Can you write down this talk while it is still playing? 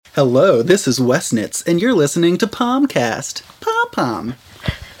Hello, this is Westnitz, and you're listening to Pomcast. Pom-pom.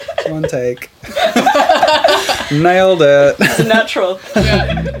 One take. Nailed it. It's a natural.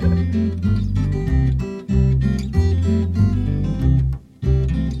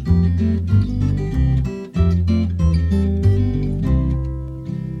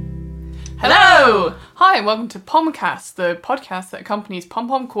 Hello! Hi, and welcome to Pomcast, the podcast that accompanies Pom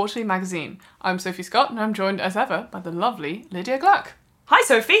Pom Quarterly magazine. I'm Sophie Scott, and I'm joined as ever by the lovely Lydia Gluck. Hi,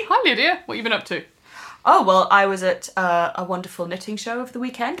 Sophie. Hi, Lydia. What have you been up to? Oh, well, I was at a wonderful knitting show over the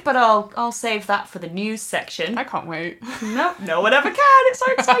weekend, but I'll save that for the news section. I can't wait. No one ever can. It's so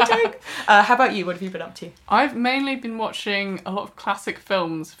exciting. How about you? What have you been up to? I've mainly been watching a lot of classic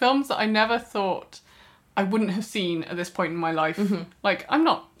films that I never thought I wouldn't have seen at this point in my life. Mm-hmm. Like, I'm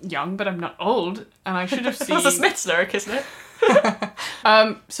not young, but I'm not old, and I should have seen... That's a Smiths lyric, isn't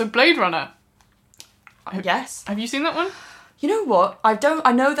it? So Blade Runner. Yes. Have you seen that one? You know what?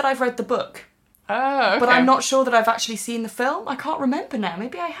 I know that I've read the book. Oh, okay. But I'm not sure that I've actually seen the film. I can't remember now.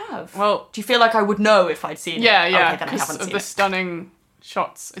 Maybe I have. Well... Do you feel like I would know if I'd seen it? Yeah, Okay, then I because haven't of seen the it. stunning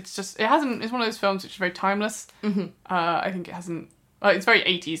shots. It's one of those films which is very timeless. Mm-hmm. I think it hasn't... Well, it's very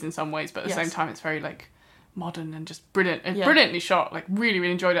 80s in some ways, but at the same time it's very, like, modern and just brilliant. It's brilliantly shot. Like, really,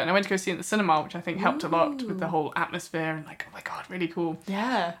 really enjoyed it. And I went to go see it in the cinema, which I think helped a lot with the whole atmosphere and, like, oh my god, really cool.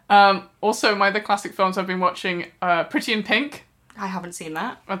 Yeah. Also, my other classic films I've been watching, Pretty in Pink. I haven't seen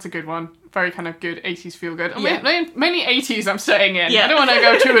that. That's a good one. Very kind of good 80s feel good. Yeah. Mainly 80s I'm staying in. Yeah. I don't want to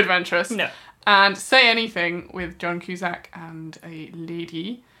go too adventurous. No. And Say Anything with John Cusack and a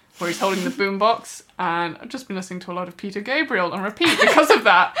lady where he's holding the boombox. And I've just been listening to a lot of Peter Gabriel on repeat because of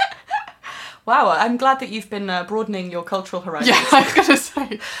that. Wow, I'm glad that you've been broadening your cultural horizons. Yeah, I was going to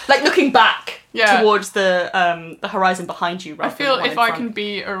say. Like looking back Yeah. towards the horizon behind you. I Rather feel than if one I in can front.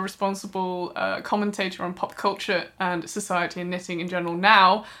 be a responsible commentator on pop culture and society and knitting in general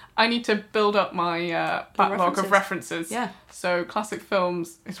now, I need to build up my backlog of references. Yeah. So classic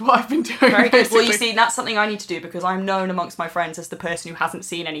films is what I've been doing. Very good. Well, you basically. see, that's something I need to do because I'm known amongst my friends as the person who hasn't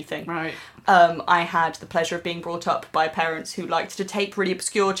seen anything. Right. I had the pleasure of being brought up by parents who liked to tape really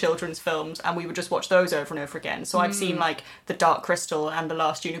obscure children's films, and we would just watch those over and over again. So I've seen like The Dark Crystal and The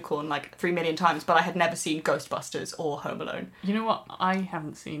Last Unicorn like 3 million times, but I had never seen Ghostbusters or Home Alone. You know what? I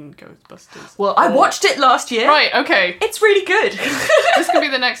haven't seen Ghostbusters. Well, I watched it last year. Right, okay. It's really good. This could be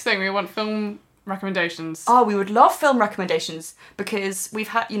the next thing. We want film recommendations. Oh, we would love film recommendations because we've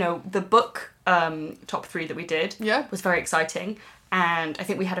had, the book top 3 that we did was very exciting. And I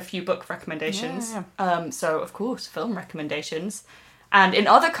think we had a few book recommendations. Yeah. So, of course, film recommendations. And in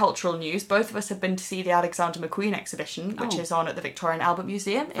other cultural news, both of us have been to see the Alexander McQueen exhibition, which is on at the Victoria and Albert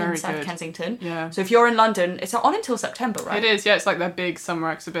Museum in South Kensington. Yeah. So if you're in London, it's on until September, right? It is, yeah. It's like their big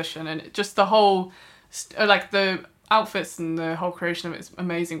summer exhibition. And just the whole, like the outfits and the whole creation of it is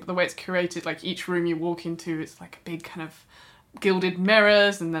amazing. But the way it's curated, like each room you walk into, it's like a big kind of gilded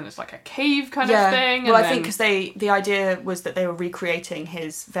mirrors, and then it's like a cave kind of thing. Well, and I think because the idea was that they were recreating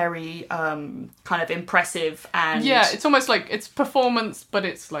his very kind of impressive and... Yeah, it's almost like it's performance, but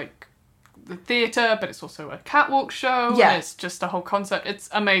it's like the theatre, but it's also a catwalk show. Yeah. And it's just a whole concept. It's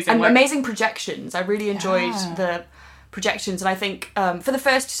amazing. And like, amazing projections. I really enjoyed the projections, and I think for the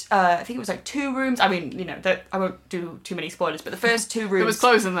first I think it was like 2 rooms, I mean, I won't do too many spoilers, but the first 2 rooms There was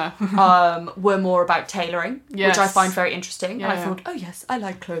clothes in there. were more about tailoring, Yes. which I find very interesting. Yeah, And I thought, oh yes, I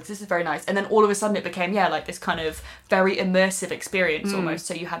like clothes, this is very nice. And then all of a sudden it became like this kind of very immersive experience almost.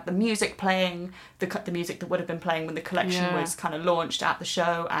 So you had the music playing, the music that would have been playing when the collection was kind of launched at the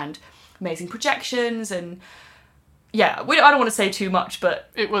show, and amazing projections. And I don't want to say too much, but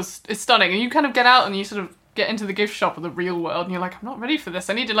It's stunning. And you kind of get out and you sort of get into the gift shop of the real world, and you're like, I'm not ready for this.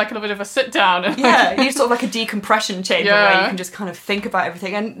 I needed like a little bit of a sit down. And you need sort of like a decompression chamber Yeah. where you can just kind of think about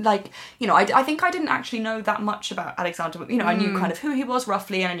everything. And like, I think I didn't actually know that much about Alexander. I knew kind of who he was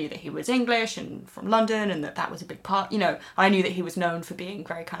roughly, and I knew that he was English and from London, and that was a big part. I knew that he was known for being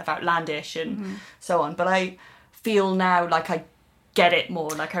very kind of outlandish and so on. But I feel now like I get it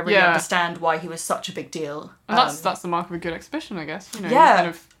more. Like I really understand why he was such a big deal. And that's the mark of a good exhibition, I guess. You kind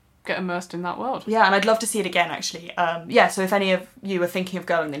of get immersed in that world. Yeah, and I'd love to see it again, actually. So if any of you are thinking of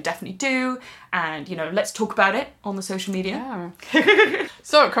going, then definitely do. And, let's talk about it on the social media. Yeah.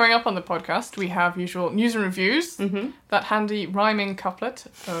 So, coming up on the podcast, we have usual news and reviews, that handy rhyming couplet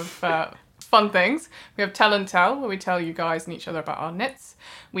of fun things. We have Tell and Tell, where we tell you guys and each other about our knits.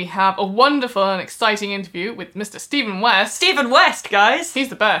 We have a wonderful and exciting interview with Mr. Stephen West. Stephen West, guys! He's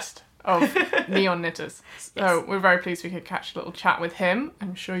the best of neon knitters. So we're very pleased we could catch a little chat with him.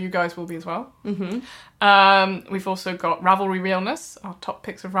 I'm sure you guys will be as well. We've also got Ravelry Realness, our top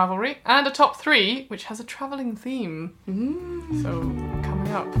picks of Ravelry, and a top 3, which has a travelling theme. So coming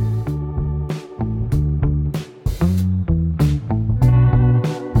coming up.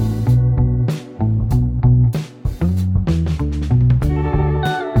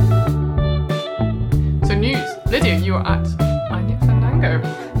 So news. Lydia, you were at I Knit Fandango.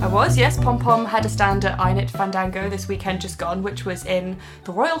 I was, yes. Pom Pom had a stand at I Knit Fandango this weekend just gone, which was in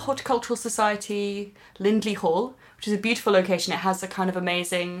the Royal Horticultural Society, Lindley Hall, which is a beautiful location. It has a kind of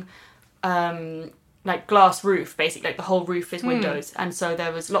amazing, like glass roof, basically. Like the whole roof is windows, and so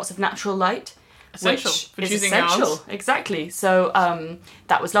there was lots of natural light. Essential which for is choosing essential, yarns. exactly. So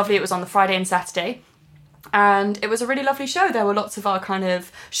that was lovely. It was on the Friday and Saturday. And it was a really lovely show. There were lots of our kind of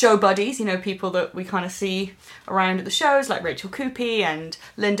show buddies, you know, people that we kind of see around at the shows, like Rachel Coopy and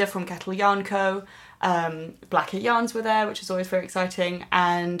Linda from Kettle Yarn Co. Blackett Yarns were there, which is always very exciting.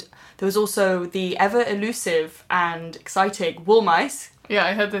 And there was also the ever elusive and exciting Wool Mice. Yeah,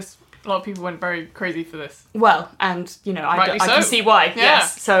 I heard this. A lot of people went very crazy for this. Well, and, you know, I Rightly can so. see why, Yeah.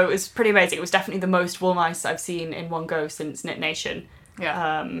 yes. So it was pretty amazing. It was definitely the most Wool Mice I've seen in one go since Knit Nation.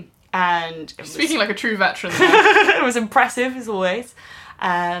 Yeah. And it was, Speaking like a true veteran there. it was impressive as always.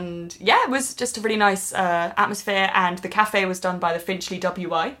 And yeah, it was just a really nice atmosphere, and the cafe was done by the Finchley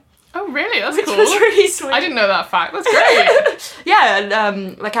WI. Oh, really? That's Which cool. was really sweet. I didn't know that fact. That's great. Yeah,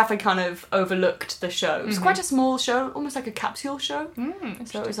 and the cafe kind of overlooked the show. It was quite a small show, almost like a capsule show.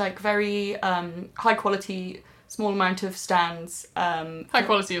 So it was like very high quality, small amount of stands. High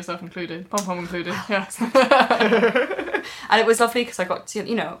quality yourself included. Pom Pom included. Yeah. And it was lovely because I got to,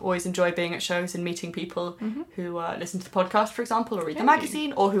 you know, always enjoy being at shows and meeting people who listen to the podcast, for example, or read the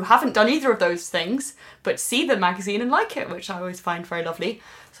magazine, or who haven't done either of those things, but see the magazine and like it, which I always find very lovely.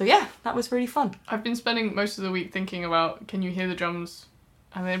 So yeah, that was really fun. I've been spending most of the week thinking about Can You Hear the Drums?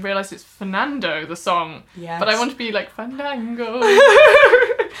 And I realised it's Fernando, the song. Yes. But I want to be like Fandango.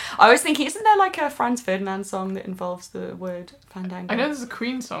 I was thinking, isn't there like a Franz Ferdinand song that involves the word fandango? I know there's a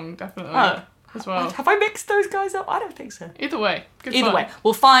Queen song, definitely, Oh. as well. Have I mixed those guys up? I don't think so. Either way, good Either fun. way,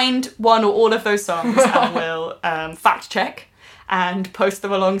 we'll find one or all of those songs and we'll fact check and post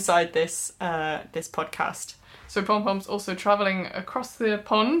them alongside this this podcast. So Pom Pom's also travelling across the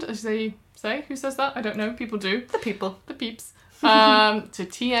pond, as they say. Who says that? I don't know. People do. The people. The peeps. To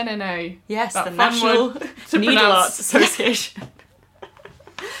TNNA. Yes, That the fun National word to Needle pronounce. Arts Association.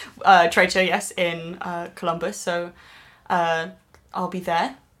 Trade show, yes, in Columbus. So I'll be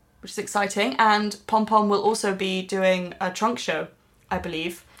there, which is exciting. And Pom Pom will also be doing a trunk show, I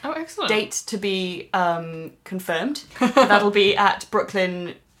believe. Oh, excellent. Date to be confirmed. That'll be at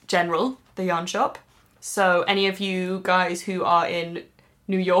Brooklyn General, the yarn shop. So any of you guys who are in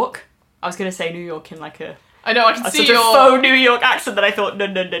New York, I was going to say New York in like a I know, I can see sort of your... faux New York accent that I thought, no.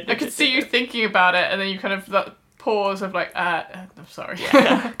 I could see you thinking about it, and then you kind of that pause of like, I'm sorry.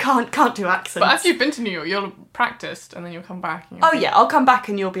 can't do accents. But as you've been to New York, you'll have practiced, and then you'll come back. And Oh yeah, I'll come back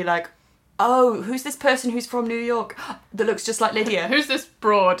and you'll be like, oh, who's this person who's from New York that looks just like Lydia? Who's this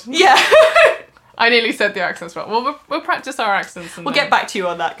broad? Yeah. I nearly said the accents wrong. Well, we'll practice our accents. And We'll then... get back to you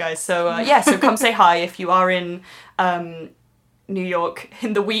on that, guys. So yeah, so come say hi if you are in New York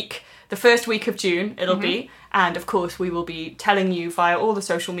in the first week of June, it'll be. And of course, we will be telling you via all the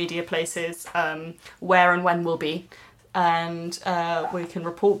social media places where and when we'll be. And we can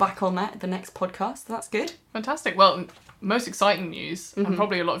report back on that at the next podcast. That's good. Fantastic. Well, most exciting news, and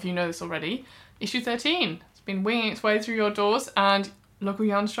probably a lot of you know this already, issue 13. It's been winging its way through your doors and local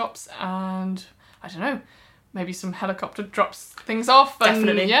yarn shops, and I don't know, maybe some helicopter drops things off. And,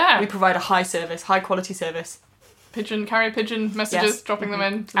 Definitely. Yeah. We provide a high quality service. Carrier pigeon messages, Yes. dropping them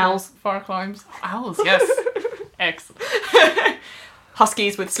in. To Owls. the far climbs. Owls, yes. Excellent.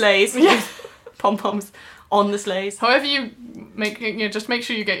 Huskies with sleighs. Yeah. Pom-poms on the sleighs. However you make, just make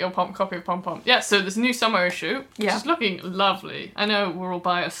sure you get your copy of Pom Pom. Yeah, so there's a new summer issue, which Yeah. is looking lovely. I know we're all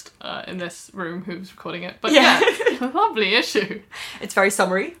biased in this room who's recording it, but Yeah. yeah, lovely issue. It's very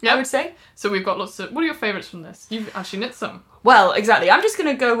summery, Yep. I would say. So we've got lots of... What are your favourites from this? You've actually knit some. Well, exactly. I'm just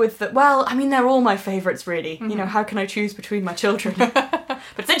going to go with they're all my favourites, really. You know, how can I choose between my children?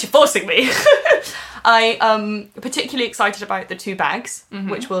 But since you're forcing me, I am particularly excited about the 2 bags,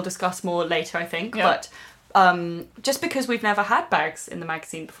 which we'll discuss more later, I think. Yeah. But just because we've never had bags in the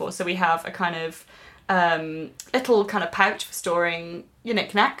magazine before, so we have a kind of little kind of pouch for storing your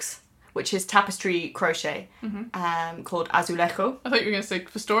knickknacks, which is tapestry crochet, called Azulejo. I thought you were going to say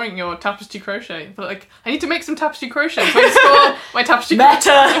for storing your tapestry crochet. But like, I need to make some tapestry crochet. So I store my tapestry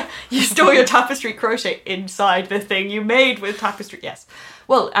Meta! You store your tapestry crochet inside the thing you made with tapestry. Yes.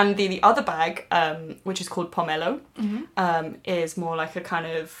 Well, and the other bag, which is called Pomelo, is more like a kind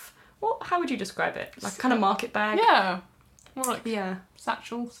of... how would you describe it? Like a kind of market bag? Yeah. More like Yeah.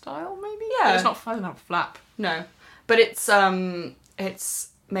 satchel style, maybe? Yeah. But it's not, I don't know, flap. No. But it's It's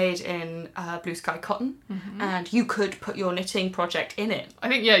made in Blue Sky cotton, and you could put your knitting project in it. I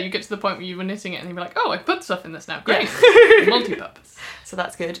think, you get to the point where you were knitting it and you'd be like, oh, I put stuff in this now. Great. Multi-purpose. So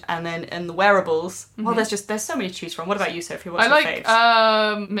that's good. And then in the wearables, well, there's so many to choose from. What about you, Sophie? What's your faves?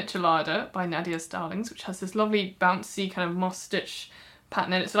 I like Michelada by Nadia Starlings, which has this lovely bouncy kind of moss stitch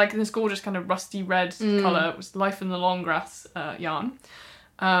pattern in it. It's like this gorgeous kind of rusty red colour. It was Life in the Long Grass yarn.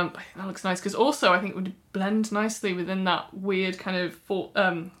 I think that looks nice because also I think it would blend nicely within that weird kind of fall.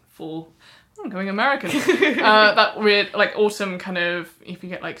 I'm going American. That weird like autumn kind of. If you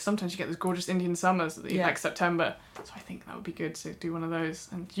get like sometimes you get those gorgeous Indian summers like September. So I think that would be good to do one of those.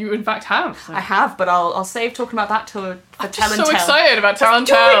 And you in fact have. So. I have, but I'll save talking about that for Tell and Tell. So excited about Tell and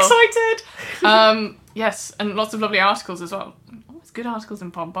Tell. I'm excited. Yes, and lots of lovely articles as well. Good articles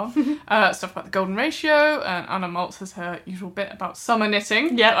in Pom Pom. Stuff about the golden ratio, and Anna Maltz has her usual bit about summer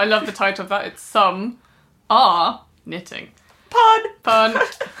knitting. Yeah, I love the title of that. It's Some Are Knitting. Pun.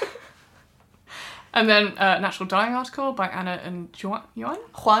 And then natural dyeing article by Anna and Juan.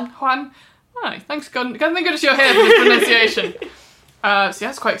 Hi, thanks God. Thank goodness you're here for the pronunciation. So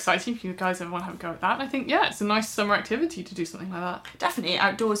it's quite exciting if you guys ever want to have a go at that. And I think it's a nice summer activity to do something like that. Definitely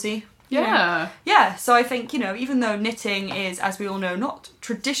outdoorsy. Yeah. Yeah, so I think, even though knitting is, as we all know, not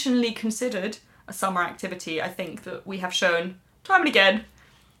traditionally considered a summer activity, I think that we have shown time and again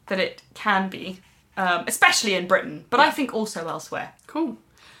that it can be, especially in Britain, but I think also elsewhere. Cool.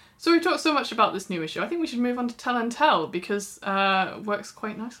 So we've talked so much about this new issue. I think we should move on to Tell and Tell because it works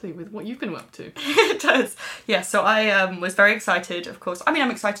quite nicely with what you've been up to. It does. Yeah, so I was very excited, of course. I mean,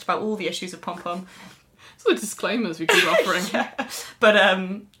 I'm excited about all the issues of Pom Pom. So the disclaimers we keep offering. But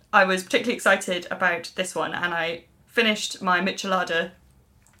I was particularly excited about this one, and I finished my Michelada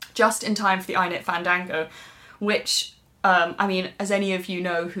just in time for the iKnit Fandango, which, as any of you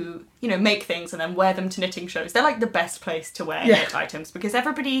know who, make things and then wear them to knitting shows, they're like the best place to wear knit items because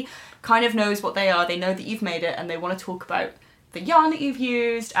everybody kind of knows what they are, they know that you've made it, and they want to talk about the yarn that you've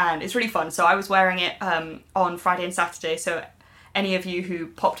used, and it's really fun. So I was wearing it on Friday and Saturday, so any of you who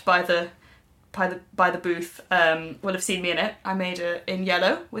popped by the booth will have seen me in it. I made it in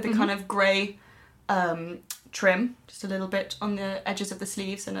yellow with a kind of grey trim, just a little bit on the edges of the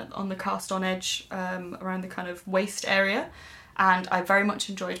sleeves and on the cast on edge around the kind of waist area, and I very much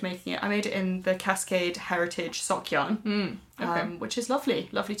enjoyed making it. I made it in the Cascade Heritage sock yarn, which is lovely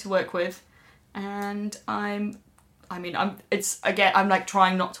to work with, and I'm like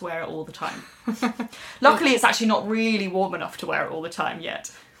trying not to wear it all the time. Luckily it's actually not really warm enough to wear it all the time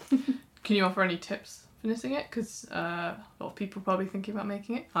yet. Can you offer any tips for knitting it? Because a lot of people are probably thinking about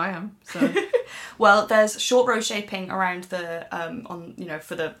making it. I am. So. Well, there's short row shaping around the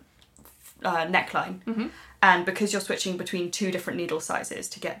for the neckline, and because you're switching between two different needle sizes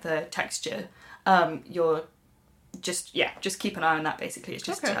to get the texture, you're just keep an eye on that. Basically, it's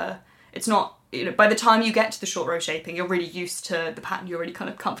just it's not by the time you get to the short row shaping, you're really used to the pattern. You're really kind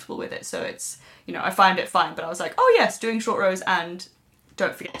of comfortable with it. So it's I find it fine. But I was like, oh yes, doing short rows and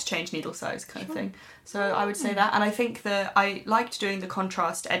don't forget to change needle size kind of thing. So I would say that, and I think that I liked doing the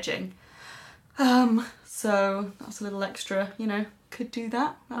contrast edging. So that's a little extra, could do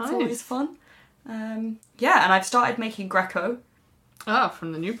that. That's always fun. And I've started making Greco.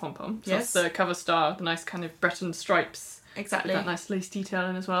 From the new Pom Pom. So yes. That's the cover star, the nice kind of Breton stripes. Exactly. That nice lace detail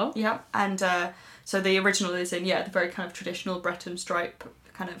in as well. Yeah, and so the original is in, the very kind of traditional Breton stripe,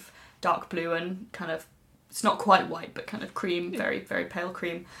 kind of dark blue and kind of, it's not quite white, but kind of cream, very, very pale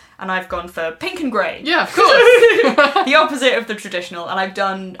cream. And I've gone for pink and grey. Yeah, of course. The opposite of the traditional. And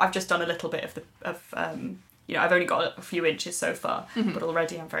I've just done a little bit of I've only got a few inches so far, but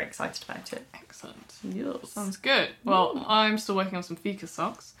already I'm very excited about it. Excellent. Yes. Sounds good. Well, I'm still working on some Fika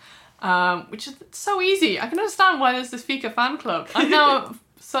socks, which is so easy. I can understand why there's this Fika fan club. I'm now a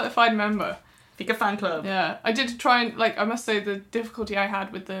certified member. Fika fan club. Yeah. I did try and, I must say the difficulty I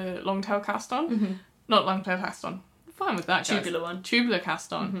had with the long tail cast on. Not long tail cast on. I'm fine with that, guys. Tubular one. Tubular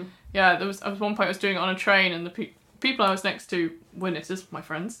cast on. Yeah, there was one point I was doing it on a train, and the people I was next to were knitters, my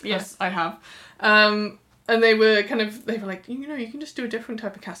friends. Yes, I have. And they were like, you can just do a different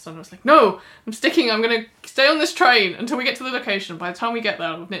type of cast on. I was like, no, I'm going to stay on this train until we get to the location. By the time we get there,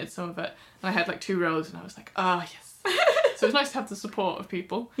 I've knitted some of it. And I had 2 rows, and I was like, yes. So it was nice to have the support of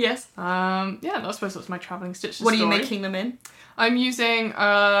people. Yes. I suppose that's my travelling stitches What story. Are you making them in? I'm using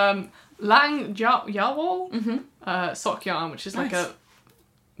Lang Yawol sock yarn, which is like a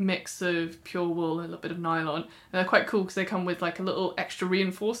mix of pure wool and a little bit of nylon. And they're quite cool because they come with a little extra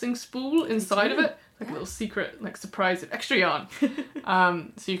reinforcing spool inside of it. A little secret, surprise of extra yarn.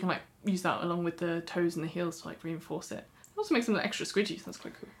 So you can use that along with the toes and the heels to reinforce it. also make something extra squidgy. That's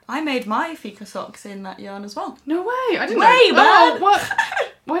quite cool. I made my Fika socks in that yarn as well. No way! I didn't Way, know. man! Oh, what?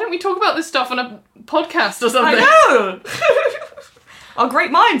 Why don't we talk about this stuff on a podcast or something? I know! Our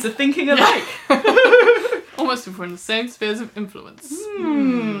great minds are thinking alike. Almost if we're in the same spheres of influence.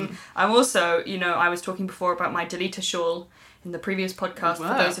 I'm also, I was talking before about my Delita shawl in the previous podcast.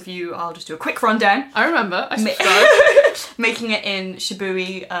 Wow. For those of you, I'll just do a quick rundown. I remember. I subscribed. Making it in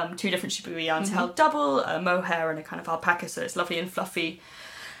shibui, 2 different shibui yarns held double, a mohair and a kind of alpaca, so it's lovely and fluffy.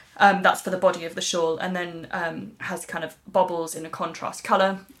 That's for the body of the shawl, and then has kind of bobbles in a contrast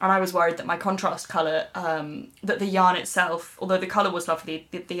colour. And I was worried that my contrast colour, that the yarn itself, although the colour was lovely,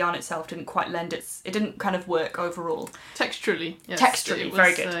 the yarn itself didn't quite it didn't kind of work overall. Texturally, yes. Texturally, it was,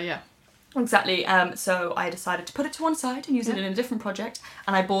 very good. Yeah. Exactly. So I decided to put it to one side and use it in a different project,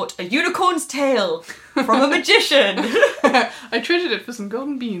 and I bought a unicorn's tail from a magician. I traded it for some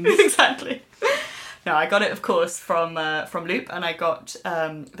golden beans. Exactly. No, I got it, of course, from Loop, and I got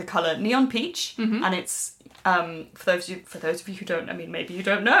the colour Neon Peach, and it's for those of you who don't, I mean, maybe you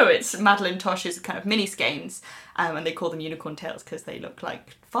don't know, it's Madeline Tosh's kind of mini skeins, and they call them unicorn tails because they look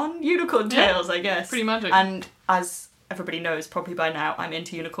like fun unicorn tails, I guess. Pretty magic. And as everybody knows, probably by now, I'm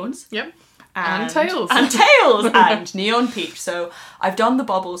into unicorns. Yep. And tails. And tails! And Neon Peach. So I've done the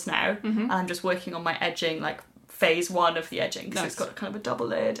bobbles now, and I'm just working on my edging, like phase 1 of the edging, because it's got kind of a double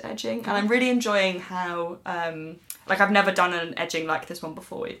layered edging. And I'm really enjoying how, I've never done an edging like this one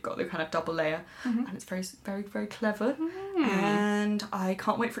before. You've got the kind of double layer, and it's very, very, very clever. And I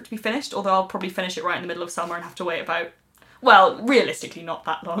can't wait for it to be finished, although I'll probably finish it right in the middle of summer and have to wait about, well, realistically not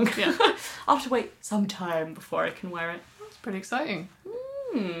that long. Yeah. I'll have to wait some time before I can wear it. That's pretty exciting.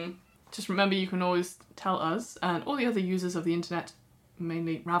 Just remember, you can always tell us and all the other users of the internet,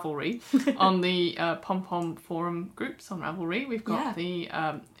 mainly Ravelry, on the Pom-Pom forum groups on Ravelry. We've got the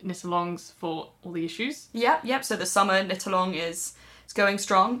knit-alongs for all the issues. Yep. So the summer knit-along is going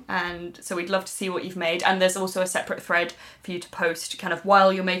strong, and so we'd love to see what you've made. And there's also a separate thread for you to post kind of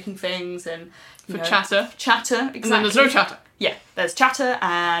while you're making things, and chatter. Chatter, exactly. And then there's no chatter. Yeah, there's chatter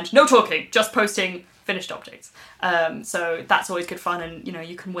and no talking, just posting finished objects. So that's always good fun, and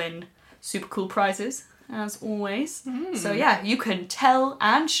you can win super cool prizes, as always. So yeah, you can tell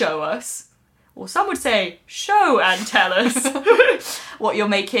and show us, or some would say show and tell us what you're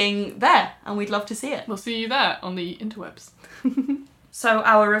making there, and we'd love to see it. We'll see you there on the interwebs. So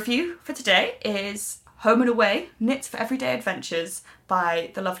our review for today is Home and Away, Knits for Everyday Adventures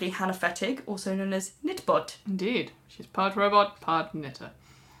by the lovely Hannah Fettig, also known as Knitbot. Indeed. She's part robot, part knitter.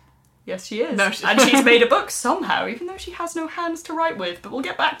 Yes, she is. No, and she's made a book somehow, even though she has no hands to write with, but we'll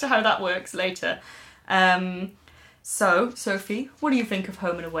get back to how that works later. So, Sophie, what do you think of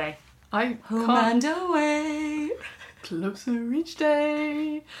Home and Away? Home and Away. Closer each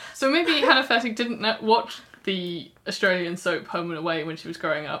day. So maybe Hannah Fettig didn't watch the Australian soap Home and Away when she was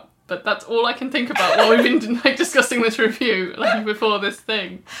growing up, but that's all I can think about while we've been discussing this review, before this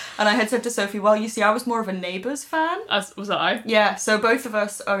thing. And I had said to Sophie, well, you see, I was more of a Neighbours fan. As was I. Yeah, so both of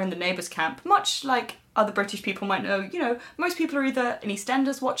us are in the Neighbours camp, much like other British people might know. Most people are either an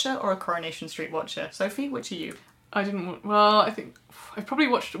EastEnders watcher or a Coronation Street watcher. Sophie, which are you? I think I've probably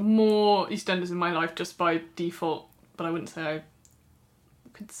watched more EastEnders in my life just by default, but I wouldn't say I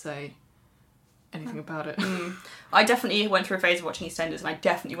could say anything about it. I definitely went through a phase of watching EastEnders, and I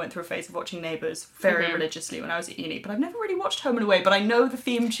definitely went through a phase of watching Neighbours very religiously when I was at uni, but I've never really watched Home and Away, but I know the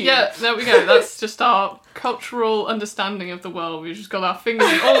theme tune. Yeah, there we go. That's just our cultural understanding of the world. We've just got our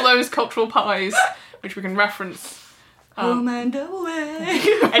fingers in all those cultural pies, which we can reference. Home and Away.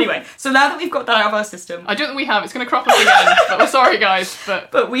 Anyway, so now that we've got that out of our system, I don't think we have. It's going to crop up again, but we're sorry, guys.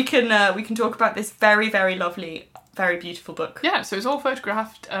 But we can talk about this very, very lovely, very beautiful book. Yeah, so it's all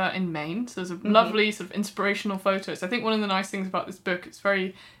photographed in Maine. So there's a lovely sort of inspirational photos. I think one of the nice things about this book, it's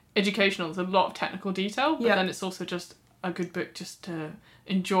very educational. There's a lot of technical detail, but then it's also just a good book just to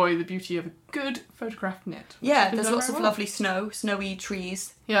enjoy the beauty of a good photographed knit. Yeah, there's lots of lovely snowy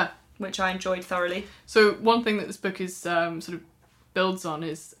trees. Yeah. Which I enjoyed thoroughly. So one thing that this book is sort of builds on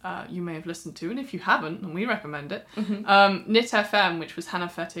is, you may have listened to, and if you haven't, and we recommend it, Knit FM, which was Hannah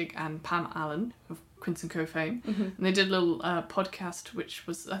Fettig and Pam Allen of Quince & Co fame, and they did a little podcast which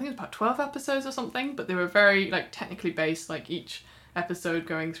was, I think it was about 12 episodes or something, but they were very technically based, each episode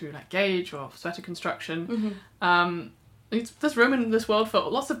going through gauge or sweater construction. There's room in this world for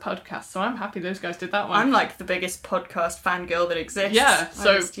lots of podcasts, so I'm happy those guys did that one. I'm the biggest podcast fangirl that exists. Yeah,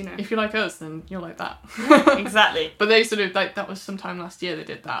 so if you like us, then you'll like that. Yeah, exactly. But they sort of, that was sometime last year they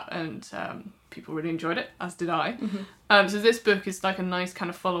did that, and people really enjoyed it, as did I. So this book is a nice kind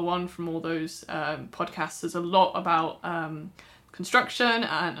of follow-on from all those podcasts. There's a lot about construction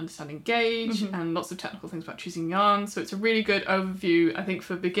and understanding gauge and lots of technical things about choosing yarn. So it's a really good overview, I think,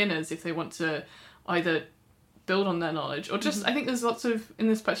 for beginners if they want to either build on their knowledge or just, I think there's lots of,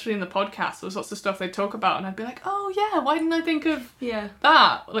 especially in the podcast, there's lots of stuff they talk about and I'd be like, oh yeah, why didn't I think of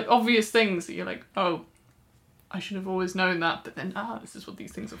that? Like obvious things that you're like, oh, I should have always known that, but then, this is what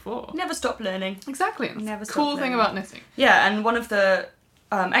these things are for. Never stop learning. Exactly. Never stop learning. Cool thing about knitting. Yeah, and one of the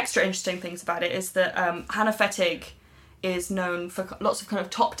extra interesting things about it is that Hannah Fettig is known for lots of kind of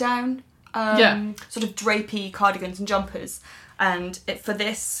top-down, sort of drapey cardigans and jumpers. And for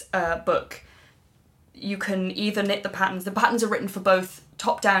this book, you can either knit the patterns. The patterns are written for both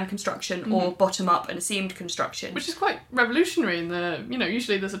top-down construction or bottom-up and seamed construction. Which is quite revolutionary in the,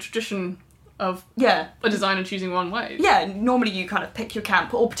 usually there's a tradition of a designer choosing one way. Yeah, normally you kind of pick your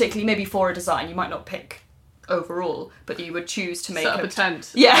camp, or particularly maybe for a design, you might not pick overall, but you would choose to make set up a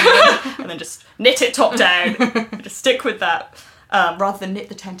tent. Yeah, and then just knit it top down, and just stick with that, rather than knit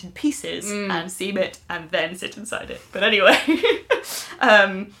the tent in pieces and seam it and then sit inside it. But anyway,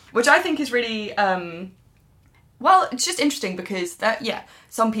 which I think is really, it's just interesting because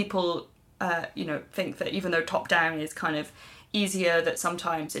some people, think that even though top down is kind of easier, that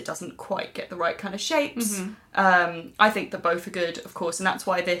sometimes it doesn't quite get the right kind of shapes. I think that both are good, of course, and that's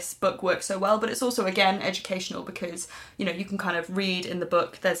why this book works so well, but it's also, again, educational because, you can kind of read in the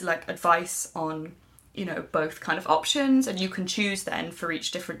book, there's like advice on, both kind of options, and you can choose then for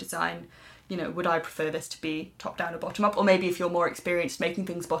each different design, would I prefer this to be top down or bottom up? Or maybe if you're more experienced making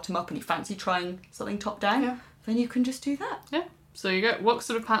things bottom up and you fancy trying something top down, then you can just do that. Yeah. So you get, what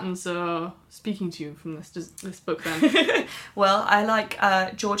sort of patterns are speaking to you from this book then? Well, I like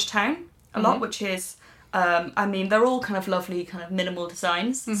Georgetown a lot, which is, they're all kind of lovely, kind of minimal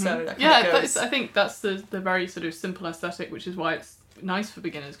designs. So that kind of goes. I think that's the very sort of simple aesthetic, which is why it's nice for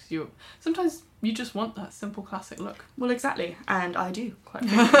beginners, because sometimes you just want that simple classic look. Well, exactly, and I do quite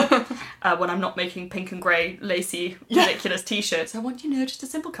frequently. When I'm not making pink and grey lacy ridiculous t-shirts, I want just a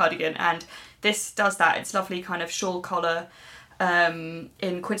simple cardigan, and this does that. It's lovely kind of shawl collar.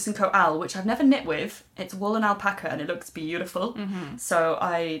 In Quince & Co. Al, which I've never knit with. It's wool and alpaca and it looks beautiful. So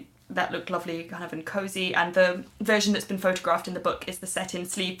that looked lovely, kind of and cosy. And the version that's been photographed in the book is the set-in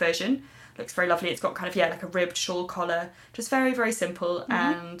sleeve version. Looks very lovely. It's got kind of, like a ribbed shawl collar. Just very, very simple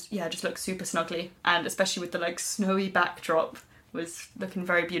and, just looks super snuggly. And especially with the, like, snowy backdrop was looking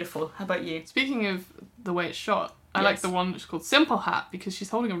very beautiful. How about you? Speaking of the way it's shot, I like the one that's called Simple Hat because she's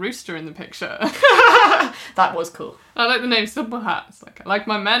holding a rooster in the picture. That was cool. I like the name Simple Hat. It's like, I like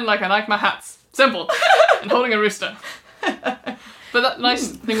my men like I like my hats. Simple. And holding a rooster. But that nice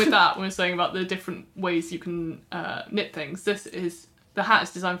thing with that, when we're saying about the different ways you can knit things, the hat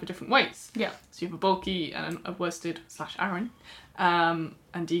is designed for different weights. Yeah. So you have a bulky and a worsted/Aran and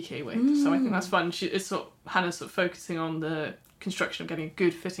DK weight. So I think that's fun. Hannah's sort of focusing on the construction of getting a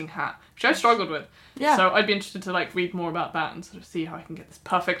good fitting hat, which I struggled with. Yeah. So I'd be interested to read more about that and sort of see how I can get this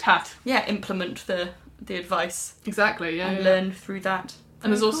perfect hat. Yeah, implement the advice. Exactly, yeah. And learn through that.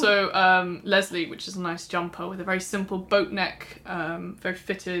 And there's also Leslie, which is a nice jumper with a very simple boat neck, very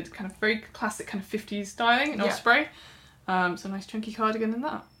fitted, kind of very classic kind of 50s styling in Osprey. So a nice chunky cardigan in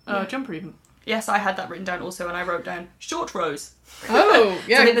that. Jumper even. Yes, I had that written down also, and I wrote down short rows. Oh,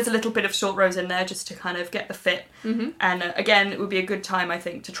 yeah. So I think there's a little bit of short rows in there just to kind of get the fit. And again, it would be a good time, I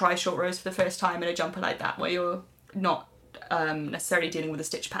think, to try short rows for the first time in a jumper like that, where you're not necessarily dealing with a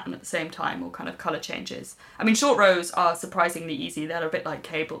stitch pattern at the same time or kind of colour changes. I mean, short rows are surprisingly easy. They're a bit like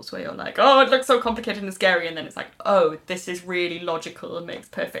cables, where you're like, oh, it looks so complicated and scary, and then it's like, oh, this is really logical and makes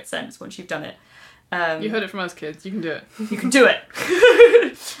perfect sense once you've done it. You heard it from us kids. You can do it. You can do it.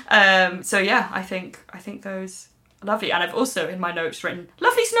 So yeah, I think those are lovely. And I've also in my notes written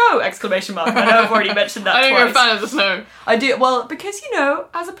 "lovely snow!" exclamation mark. I know I've already mentioned that. I know twice. you're a fan of the snow. I do. Well, because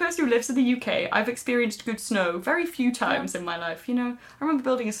as a person who lives in the UK, I've experienced good snow very few times in my life. I remember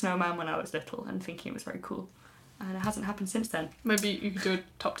building a snowman when I was little and thinking it was very cool. And it hasn't happened since then. Maybe you could do a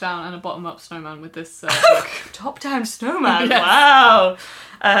top-down and a bottom-up snowman with this book. Top-down snowman, yes. Wow!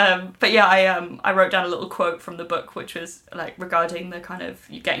 But yeah, I wrote down a little quote from the book, which was regarding the kind of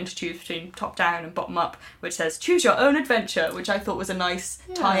you getting to choose between top-down and bottom-up, which says, choose your own adventure, which I thought was a nice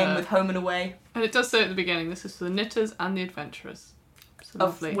tie-in with Home and Away. And it does say at the beginning, this is for the knitters and the adventurers. So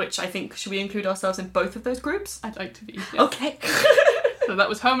lovely. Of which I think, should we include ourselves in both of those groups? I'd like to be. Yes. Okay. So that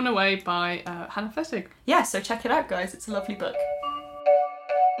was Home and Away by Hannah Fettig. Yeah, so check it out, guys. It's a lovely book.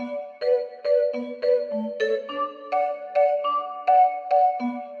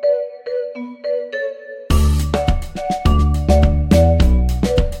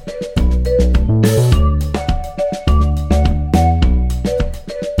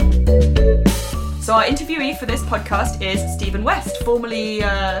 interviewee for this podcast is Stephen West, formerly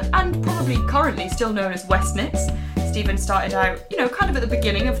and probably currently still known as West Knits. Stephen started out, kind of at the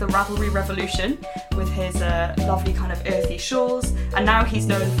beginning of the Ravelry revolution with his lovely kind of earthy shawls, and now he's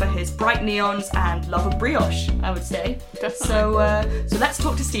known for his bright neons and love of brioche, I would say. Definitely. So let's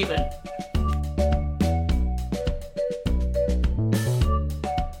talk to Stephen.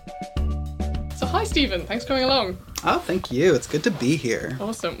 So hi Stephen, thanks for coming along. Oh, thank you. It's good to be here.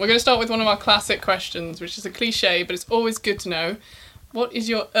 Awesome. We're going to start with one of our classic questions, which is a cliche, but it's always good to know. What is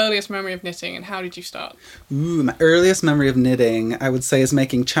your earliest memory of knitting and how did you start? Ooh, my earliest memory of knitting, I would say, is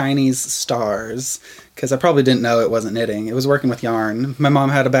making Chinese stars, because I probably didn't know it wasn't knitting. It was working with yarn. My mom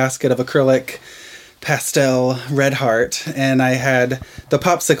had a basket of acrylic pastel red heart, and I had the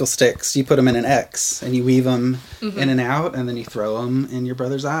popsicle sticks. You put them in an X, and you weave them in and out, and then you throw them in your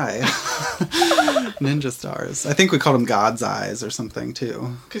brother's eye. Ninja stars. I think we called them God's eyes or something,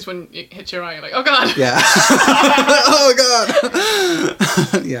 too. Because when it hits your eye, you're like, oh God! Yeah. Oh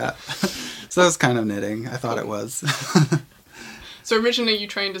God! Yeah. So that was kind of knitting. I thought it was. So originally you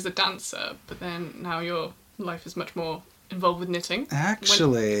trained as a dancer, but then now your life is much more involved with knitting.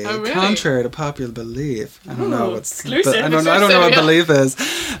 Actually, Oh, really? contrary to popular belief, I don't know what's exclusive. I don't know what belief is,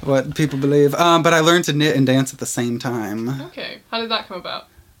 what people believe. But I learned to knit and dance at the same time. Okay, how did that come about?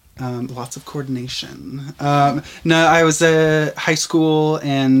 Lots of coordination. No, I was at high school,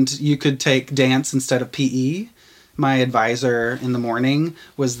 and you could take dance instead of PE. My advisor in the morning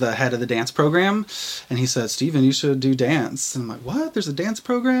was the head of the dance program, and he said, "Stephen, you should do dance." And I'm like, "What? There's a dance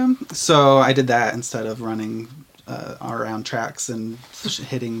program?" So I did that instead of running around tracks and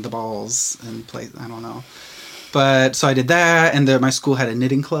hitting the balls and play. I don't know, but so I did that, and my school had a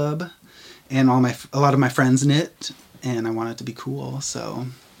knitting club, and a lot of my friends knit, and I wanted to be cool, so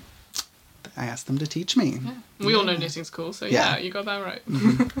I asked them to teach me. Yeah. We all know knitting's cool, so yeah, you got that right.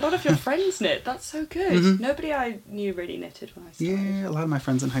 A lot of your friends knit. That's so good. Nobody I knew really knitted when I started. Yeah, a lot of my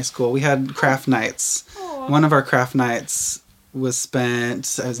friends in high school. We had craft nights. Aww. One of our craft nights was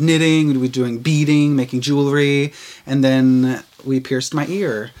spent, I was knitting, we were doing beading, making jewelry, and then we pierced my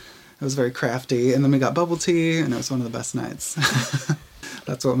ear. It was very crafty, and then we got bubble tea, and it was one of the best nights.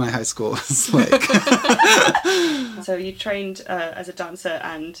 That's what my high school was like. So you trained as a dancer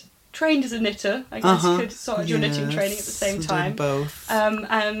and trained as a knitter, I guess you could sort of your knitting training at the same time. Did both.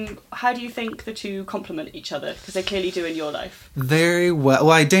 And how do you think the two complement each other? Because they clearly do in your life. Very well.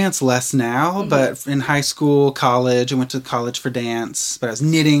 Well, I dance less now, but in high school, college, I went to college for dance, but I was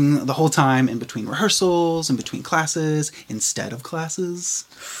knitting the whole time in between rehearsals, in between classes, instead of classes.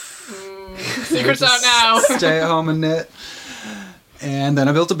 Secret's out now. Stay at home and knit. And then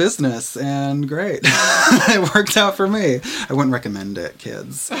I built a business, and great. It worked out for me. I wouldn't recommend it,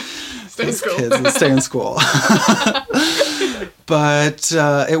 kids. Stay in school. Kids, stay in school. But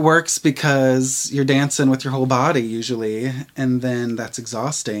it works because you're dancing with your whole body, usually, and then that's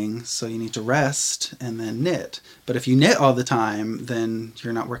exhausting, so you need to rest and then knit. But if you knit all the time, then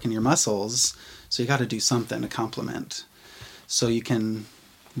you're not working your muscles, so you got to do something to complement. So you can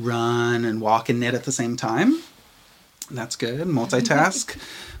run and walk and knit at the same time. That's good. Multitask.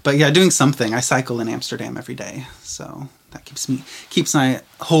 But yeah, doing something. I cycle in Amsterdam every day, so that keeps my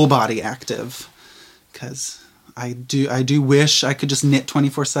whole body active. Because I do wish I could just knit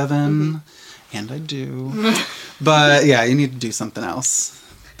 24/7, and I do. But yeah, you need to do something else.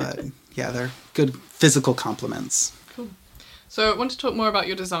 But yeah, they're good physical complements. Cool. So I want to talk more about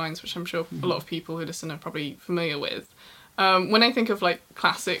your designs, which I'm sure a lot of people who listen are probably familiar with. When I think of like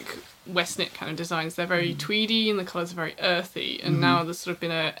classic West knit kind of designs, they're very tweedy and the colours are very earthy, and now there's sort of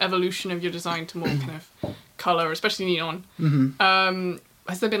been an evolution of your design to more kind of colour, especially neon.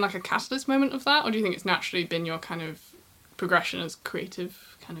 Has there been like a catalyst moment of that, or do you think it's naturally been your kind of progression as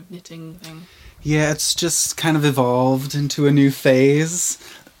creative kind of knitting thing? Yeah, it's just kind of evolved into a new phase.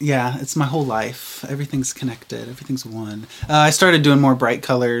 Yeah, it's my whole life. Everything's connected. Everything's one. I started doing more bright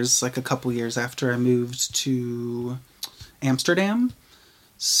colors like a couple years after I moved to Amsterdam.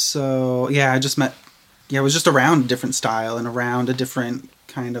 So yeah, I was just around a different style and around a different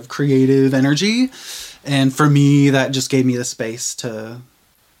kind of creative energy. And for me, that just gave me the space to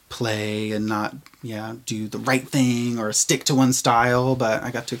play and not, do the right thing or stick to one style. But I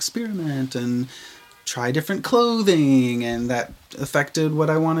got to experiment and try different clothing, and that affected what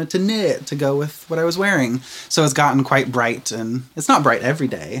I wanted to knit to go with what I was wearing. So it's gotten quite bright, and it's not bright every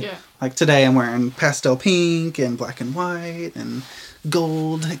day. Yeah. Like today I'm wearing pastel pink and black and white and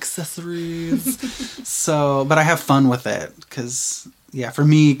gold accessories. So, but I have fun with it because, for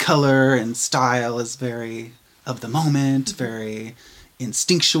me, color and style is very of the moment, very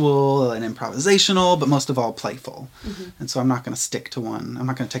instinctual and improvisational, but most of all playful. And so I'm not going to stick to one. I'm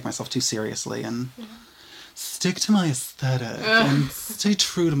not going to take myself too seriously and stick to my aesthetic and stay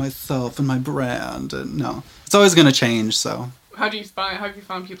true to myself and my brand. And no, it's always going to change. So how have you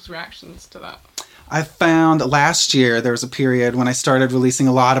found people's reactions to that? I found last year there was a period when I started releasing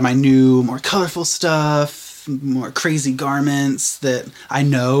a lot of my new, more colorful stuff, more crazy garments that I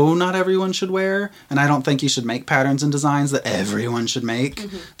know not everyone should wear, and I don't think you should make patterns and designs that everyone should make.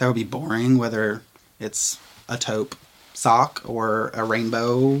 That would be boring, whether it's a taupe sock or a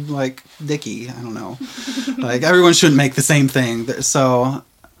rainbow like Dickie. I don't know. Like, everyone shouldn't make the same thing. So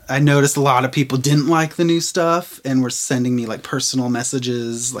I noticed a lot of people didn't like the new stuff and were sending me like personal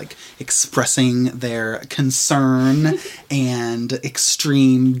messages, like expressing their concern and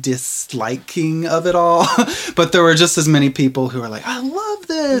extreme disliking of it all. But there were just as many people who were like, I love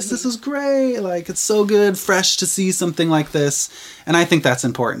this. This is great. Like, it's so good, fresh to see something like this. And I think that's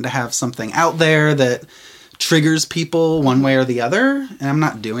important, to have something out there that triggers people one way or the other. And I'm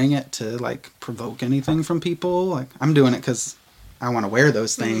not doing it to like provoke anything from people. Like, I'm doing it because I want to wear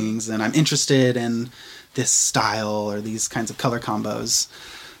those things and I'm interested in this style or these kinds of color combos.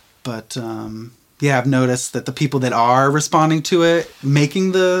 But yeah, I've noticed that the people that are responding to it,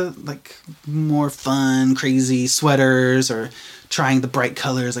 making the like more fun, crazy sweaters or trying the bright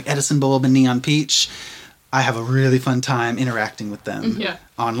colors like Edison Bulb and Neon Peach, I have a really fun time interacting with them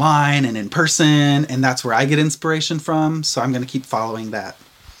online and in person. And that's where I get inspiration from. So I'm going to keep following that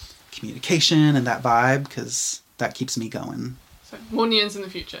communication and that vibe, because that keeps me going. So more neons in the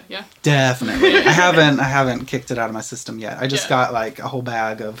future, yeah? Definitely. I haven't kicked it out of my system yet. I just got like a whole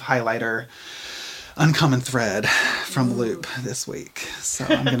bag of highlighter Uncommon Thread from Loop this week. So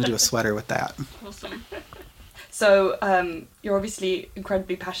I'm going to do a sweater with that. Awesome. So you're obviously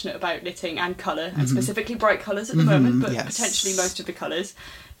incredibly passionate about knitting and colour, and specifically bright colours at the moment, but potentially most of the colours.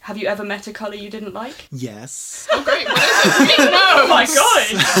 Have you ever met a colour you didn't like? Yes. Oh, great. What is it? No! Oh my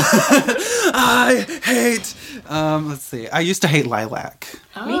god! I hate... let's see. I used to hate lilac.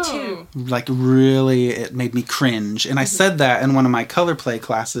 Oh. Me too. Like, really, it made me cringe. And I said that in one of my color play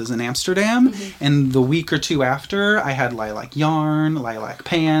classes in Amsterdam. And the week or two after, I had lilac yarn, lilac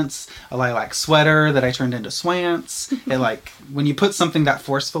pants, a lilac sweater that I turned into swants. It, like, when you put something that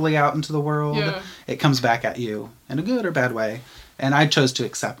forcefully out into the world, it comes back at you in a good or bad way. And I chose to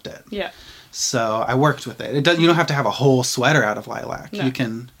accept it. Yeah. So I worked with it. You don't have to have a whole sweater out of lilac. No. It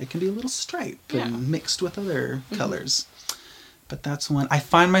can be a little stripe and mixed with other colors. But that's when I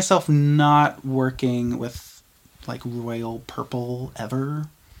find myself not working with like royal purple ever,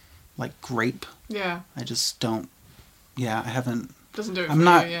 like grape. Yeah. I just don't. Yeah, I haven't. Doesn't do it. I'm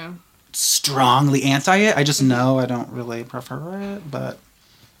not strongly anti it. I just know I don't really prefer it, but.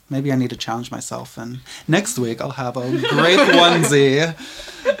 Maybe I need to challenge myself, and next week I'll have a great onesie.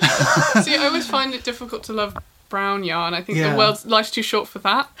 See, I always find it difficult to love brown yarn. I think life's too short for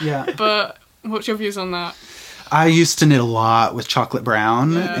that. Yeah. But what's your views on that? I used to knit a lot with chocolate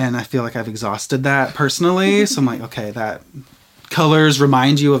brown, and I feel like I've exhausted that personally. So I'm like, okay, that colors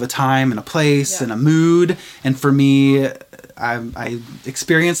remind you of a time and a place and a mood. And for me, I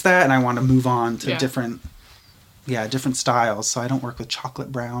experienced that, and I want to move on to different styles. So I don't work with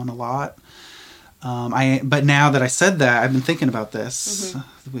chocolate brown a lot. But now that I said that, I've been thinking about this.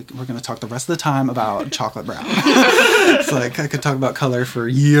 We're going to talk the rest of the time about chocolate brown. It's like I could talk about color for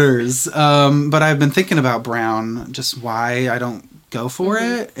years. But I've been thinking about brown, just why I don't go for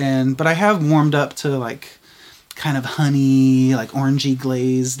it. But I have warmed up to like kind of honey, like orangey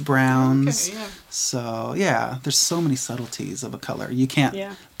glazed browns. Okay, yeah. So yeah, there's so many subtleties of a color. You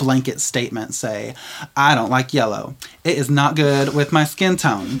can't blanket statement say, I don't like yellow. It is not good with my skin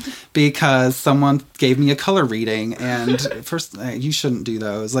tone because someone gave me a color reading. And first, you shouldn't do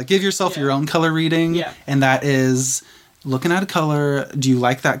those. Like, give yourself your own color reading. Yeah. And that is looking at a color. Do you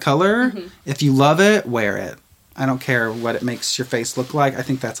like that color? If you love it, wear it. I don't care what it makes your face look like. I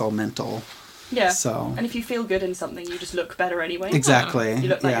think that's all mental. Yeah. So. And if you feel good in something, you just look better anyway. Exactly. You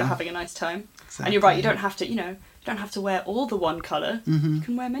look like you're having a nice time. Exactly. And you're right, you don't have to, you don't have to wear all the one colour. You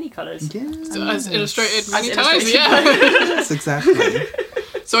can wear many colours. Yes. As illustrated many times, yeah. Yes, exactly.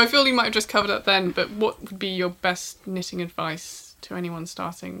 So I feel you might have just covered that then, but what would be your best knitting advice to anyone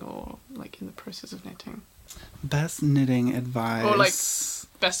starting or like in the process of knitting? Best knitting advice. Or like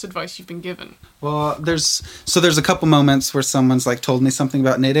best advice you've been given. Well, there's a couple moments where someone's like told me something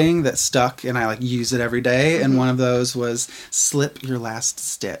about knitting that stuck and I like use it every day. And one of those was slip your last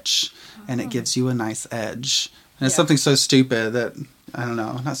stitch and it gives you a nice edge. And it's something so stupid that, I don't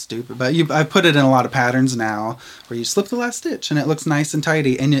know, not stupid, but I put it in a lot of patterns now where you slip the last stitch and it looks nice and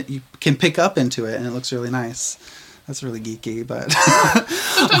tidy and you can pick up into it and it looks really nice. That's really geeky, but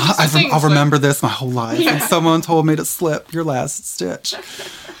I'll remember this my whole life. Yeah. And someone told me to slip your last stitch.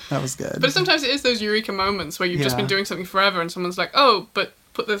 That was good. But sometimes it is those eureka moments where you've just been doing something forever and someone's like, oh, but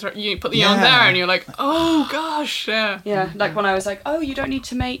put the yarn there, and you're like, oh gosh, yeah. Like when I was like, oh, you don't need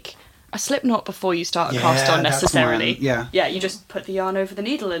to make a slip knot before you start a cast on necessarily. Yeah, you just put the yarn over the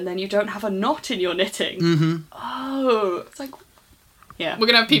needle and then you don't have a knot in your knitting. Mm-hmm. Oh, it's like, yeah. We're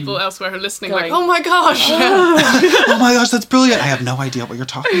gonna have people elsewhere who are listening like, oh my gosh, oh my gosh, that's brilliant. I have no idea what you're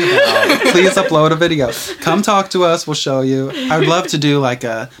talking about. Please upload a video. Come talk to us, we'll show you. I would love to do like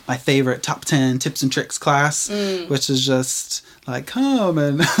my favorite top 10 tips and tricks class, which is just like, come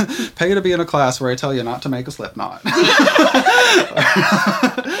and pay to be in a class where I tell you not to make a slip knot.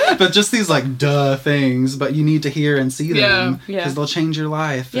 But just these like duh things, but you need to hear and see them because they'll change your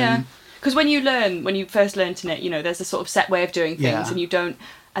life. Yeah. Because when you first learn to knit, there's a sort of set way of doing things,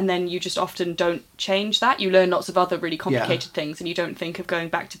 and then you just often don't change that. You learn lots of other really complicated things, and you don't think of going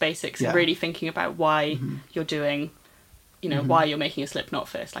back to basics and really thinking about why you're doing, why you're making a slip knot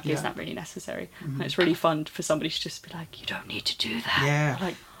first. Like, is that really necessary? And it's really fun for somebody to just be like, you don't need to do that. Yeah.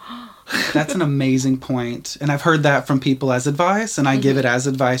 Like, that's an amazing point. And I've heard that from people as advice, and I give it as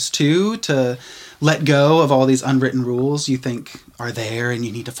advice too, to let go of all these unwritten rules you think are there and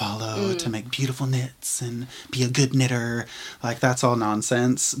you need to follow to make beautiful knits and be a good knitter. Like, that's all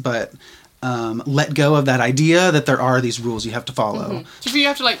nonsense. But let go of that idea that there are these rules you have to follow. Do you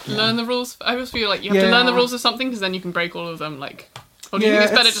have to learn the rules? I always feel like you have to learn the rules of something because then you can break all of them. Or do you think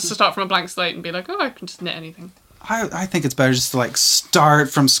it's better just to start from a blank slate and be like, oh, I can just knit anything? I think it's better just to start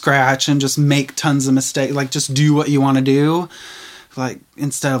from scratch and just make tons of mistakes. Just do what you want to do.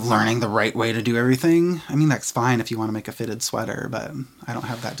 Instead of learning the right way to do everything. I mean, that's fine if you want to make a fitted sweater, but I don't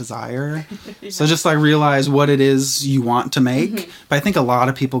have that desire. So just realize what it is you want to make. But I think a lot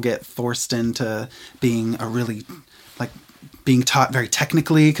of people get forced into being being taught very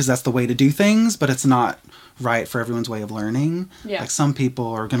technically because that's the way to do things, but it's not right for everyone's way of learning. Yeah. Some people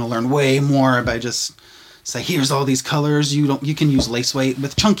are going to learn way more by just say, here's all these colors, you can use lace weight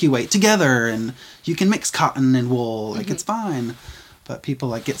with chunky weight together, and you can mix cotton and wool, it's fine. But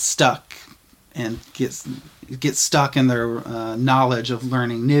people get stuck and get stuck in their knowledge of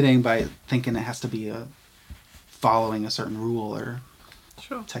learning knitting by thinking it has to be following a certain rule or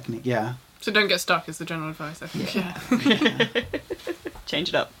technique. Yeah. So don't get stuck is the general advice, I think. Yeah. Change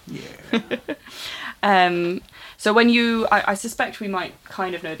it up. Yeah. So when I suspect we might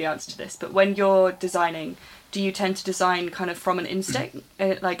kind of know the answer to this, but when you're designing, do you tend to design kind of from an instinct,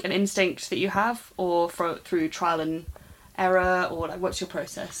 an instinct that you have, or through trial and error, or what's your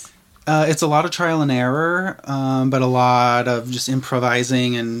process? It's a lot of trial and error, but a lot of just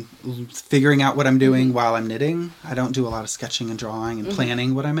improvising and figuring out what I'm doing while I'm knitting. I don't do a lot of sketching and drawing and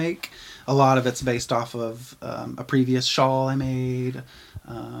planning what I make. A lot of it's based off of a previous shawl I made.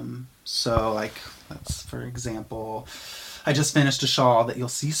 That's, for example, I just finished a shawl that you'll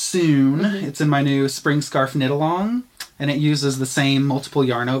see soon. It's in my new spring scarf knit along, and it uses the same multiple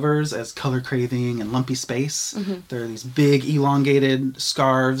yarn overs as Color Craving and Lumpy Space. They're these big elongated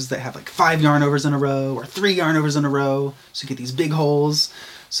scarves that have 5 yarn overs in a row or 3 yarn overs in a row, so you get these big holes.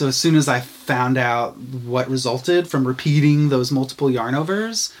 So as soon as I found out what resulted from repeating those multiple yarn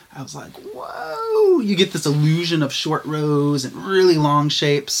overs, I was like, whoa, you get this illusion of short rows and really long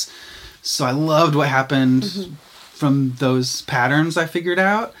shapes. So I loved what happened from those patterns I figured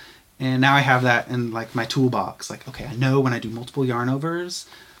out. And now I have that in my toolbox. Okay, I know when I do multiple yarn overs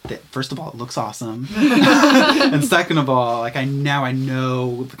that, first of all, it looks awesome. And second of all, I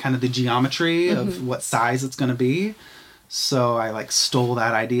know kind of the geometry of what size it's going to be. So I stole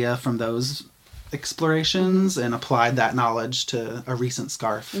that idea from those explorations and applied that knowledge to a recent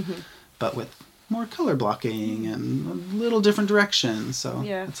scarf, but with more color blocking and a little different direction. So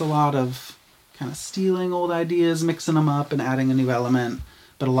it's a lot of kind of stealing old ideas, mixing them up and adding a new element.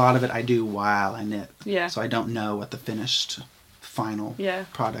 But a lot of it I do while I knit. Yeah. So I don't know what the finished final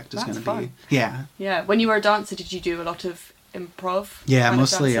product is going to be. Yeah. Yeah. When you were a dancer, did you do a lot of improv? Yeah,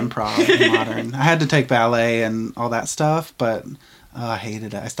 mostly improv and modern. I had to take ballet and all that stuff, but I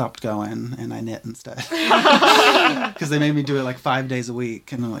hated it. I stopped going and I knit instead. Because they made me do it 5 days a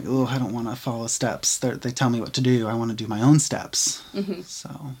week. And I'm like, oh, I don't want to follow steps. They tell me what to do. I want to do my own steps.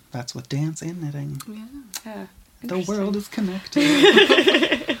 So that's with dance and knitting. Yeah. The world is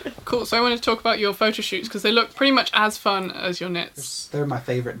connected. Cool. So I want to talk about your photo shoots because they look pretty much as fun as your knits. They're my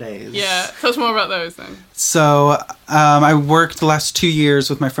favorite days. Yeah. Tell us more about those then. So I worked the last 2 years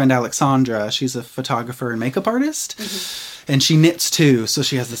with my friend Alexandra. She's a photographer and makeup artist. And she knits too, so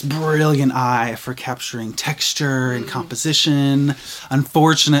she has this brilliant eye for capturing texture and composition.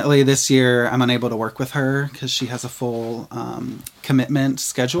 Unfortunately, this year I'm unable to work with her because she has a full commitment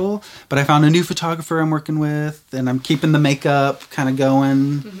schedule. But I found a new photographer I'm working with, and I'm keeping the makeup kind of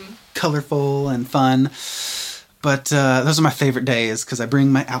going, colorful and fun. But those are my favorite days because I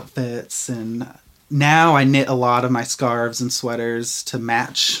bring my outfits, and now I knit a lot of my scarves and sweaters to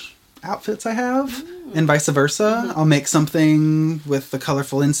match outfits I have, and vice versa. I'll make something with the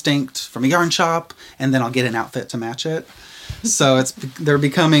colorful instinct from a yarn shop, and then I'll get an outfit to match it. So they're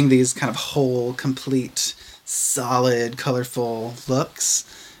becoming these kind of whole, complete, solid, colorful looks.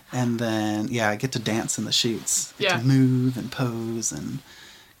 And then, I get to dance in the shoots. I get to move and pose and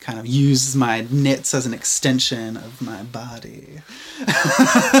kind of use my knits as an extension of my body.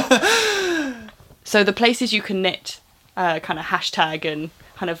 So the places you can knit, kind of hashtag and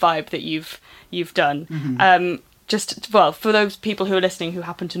kind of vibe that you've done. For those people who are listening who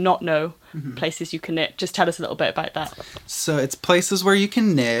happen to not know places you can knit, just tell us a little bit about that. So it's places where you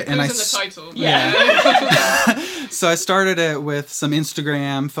can knit, and in the title. So I started it with some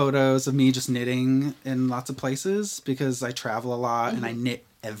Instagram photos of me just knitting in lots of places because I travel a lot and I knit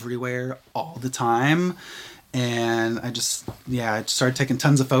everywhere all the time. And I started taking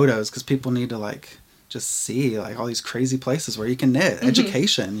tons of photos because people need to just see all these crazy places where you can knit.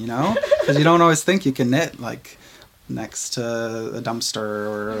 Education, because you don't always think you can knit next to a dumpster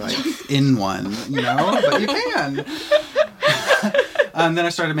or in one, but you can. And then I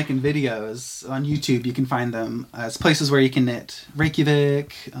started making videos on YouTube. You can find them as places where you can knit.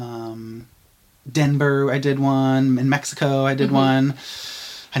 Reykjavik, Denver, I did one. In Mexico, I did one.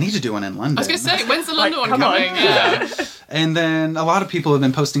 I need to do one in London. I was going to say, when's the London one coming? Yeah. And then a lot of people have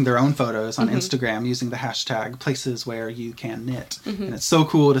been posting their own photos on Instagram using the hashtag places where you can knit. And it's so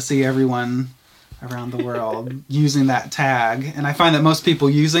cool to see everyone around the world using that tag. And I find that most people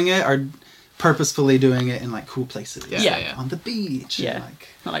using it are purposefully doing it in cool places. Yeah. On the beach. Yeah.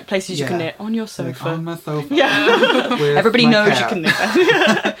 Not places you can knit on your sofa. On my sofa. Yeah. Everybody knows you can knit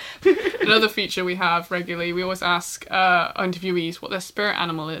that. Another feature we have regularly, we always ask our interviewees what their spirit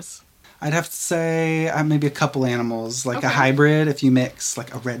animal is. I'd have to say maybe a couple animals, a hybrid. If you mix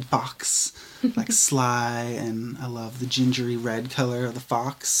a red fox, Sly, and I love the gingery red color of the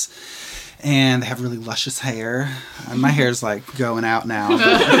fox. And they have really luscious hair. My hair's going out now.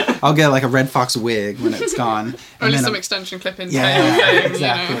 I'll get a red fox wig when it's gone. Or just some extension clip-in tail thing,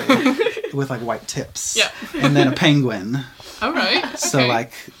 exactly. With white tips. Yeah. And then a penguin. All right. Okay. So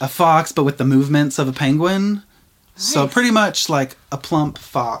a fox, but with the movements of a penguin. Nice. So pretty much a plump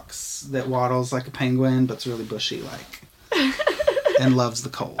fox that waddles like a penguin, but it's really bushy and loves the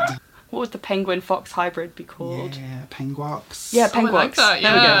cold. What would the penguin-fox hybrid be called? Yeah, penguox. Yeah, penguox. I like that,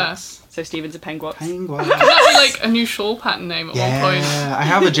 There we go. So Stephen's a penguox. Penguox. That'd be a new shawl pattern name at one point. Yeah, I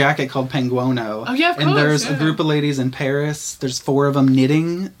have a jacket called Penguono. Oh yeah, of course. And there's a group of ladies in Paris. There's 4 of them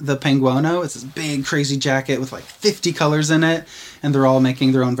knitting the Penguono. It's this big, crazy jacket with 50 colors in it. And they're all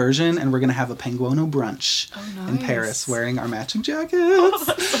making their own version. And we're going to have a Penguono brunch in Paris wearing our matching jackets. Oh,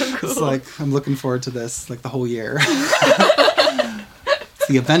 that's so cool. It's I'm looking forward to this the whole year.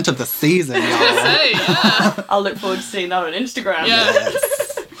 The event of the season, y'all. I'll look forward to seeing that on Instagram. Yeah.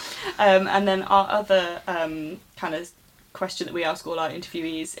 And then our other kind of question that we ask all our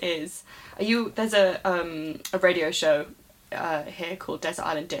interviewees is: there's a radio show here called Desert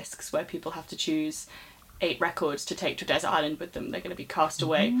Island Discs where people have to choose 8 records to take to a desert island with them. They're going to be cast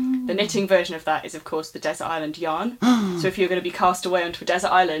away. The knitting version of that is, of course, the desert island yarn. So if you're going to be cast away onto a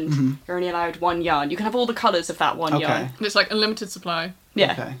desert island, you're only allowed 1 yarn. You can have all the colours of that one yarn. And it's unlimited supply.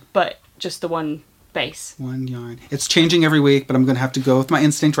 Yeah, but just the one base. 1 yarn. It's changing every week, but I'm going to have to go with my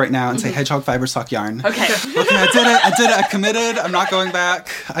instinct right now and say hedgehog fiber sock yarn. Okay. I did it. I committed. I'm not going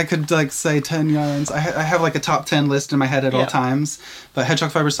back. I could say 10 yarns. I have a top 10 list in my head at all times, but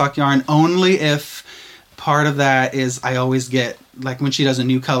hedgehog fiber sock yarn only if part of that is I always get when she does a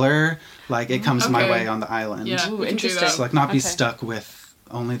new color, it comes my way on the island. Yeah, ooh, interesting. So not be stuck with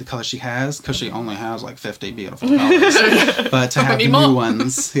only the color she has, because she only has 50 beautiful colors. But to have the new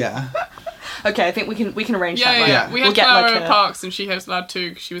ones, Okay, I think we can arrange that. Yeah. We had Clara Parks, and she was allowed 2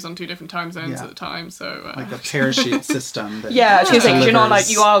 because she was on 2 different time zones at the time. So a parachute system. That I was going to say, you're not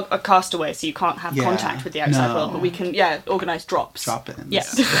you are a castaway, so you can't have contact with the outside world. But we can organise drops. Drop-ins.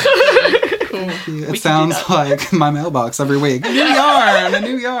 Yes. Cool. It sounds like my mailbox every week. A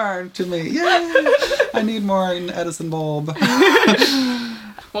new yarn to me. Yay! I need more in Edison bulb.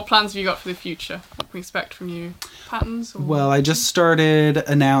 What plans have you got for the future? What can we expect from you? Patterns? Or? Well, I just started.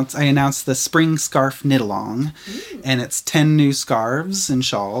 I announced the Spring Scarf Knit Along, and it's 10 new scarves and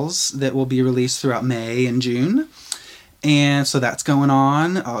shawls that will be released throughout May and June. And so that's going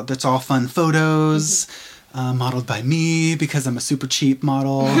on. That's all fun photos, modeled by me because I'm a super cheap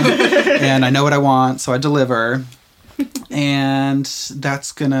model and I know what I want, so I deliver. And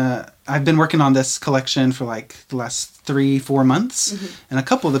I've been working on this collection for like the last 3-4 months. And a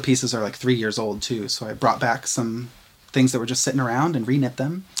couple of the pieces are like 3 years old too. So I brought back some things that were just sitting around and reknit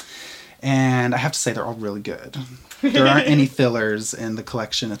them. And I have to say they're all really good. There aren't any fillers in the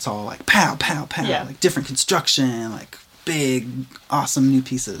collection. It's all like pow, pow, pow. Yeah. Like different construction, like big, awesome new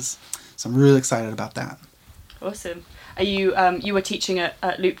pieces. So I'm really excited about that. Awesome. Are you you were teaching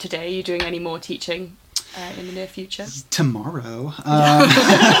at Loop today. Are you doing any more teaching in the near future? Tomorrow.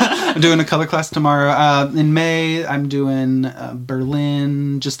 I'm doing a color class tomorrow. In May, I'm doing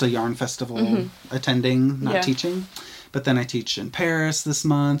Berlin, just a yarn festival attending, not teaching. But then I teach in Paris this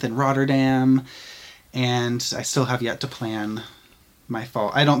month, in Rotterdam, and I still have yet to plan my fall.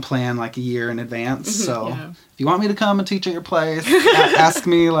 I don't plan like a year in advance, so if you want me to come and teach at your place, ask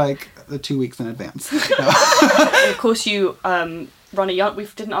me like 2 weeks in advance. Of course, you run a yarn. We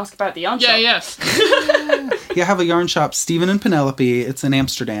didn't ask about the yarn shop. Yes. Yeah, I have a yarn shop, Stephen and Penelope. It's in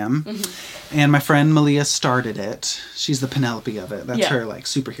Amsterdam. And my friend Malia started it. She's the Penelope of it. That's her like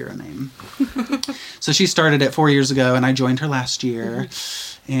superhero name. So she started it 4 years ago and I joined her last year.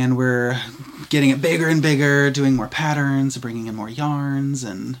 And we're getting it bigger and bigger, doing more patterns, bringing in more yarns,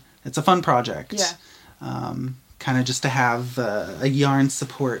 and it's a fun project. Yeah. Kind of just to have a yarn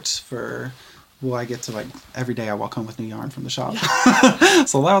support for... Well, I get to like every day I walk home with new yarn from the shop.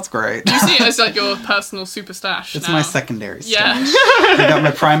 So that's great. You see it as like your personal super stash. It's now. my secondary stash. Yeah. I got my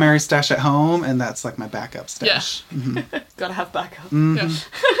primary stash at home and that's like my backup stash. Yeah. Gotta have backup. Yeah.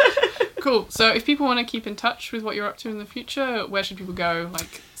 Cool. So if people want to keep in touch with what you're up to in the future, where should people go?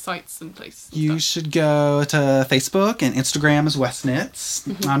 Like sites and places? And You should go to Facebook and Instagram is West Knits.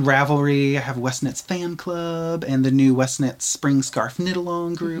 On Ravelry, I have West Knits Fan Club and the new West Knits Spring Scarf Knit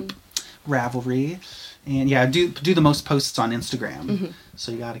Along group. Ravelry, and yeah, I do the most posts on Instagram,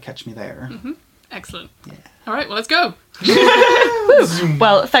 so you got to catch me there. Excellent. Yeah. All right, well, let's go.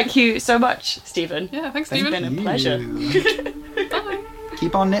 Well, thank you so much, Stephen. Yeah, thanks, Thank Stephen. been a pleasure. Bye.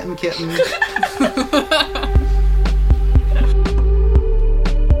 Keep on knitting, kitten.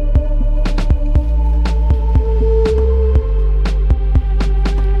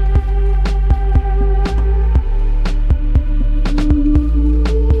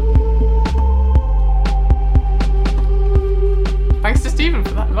 Thanks to Stephen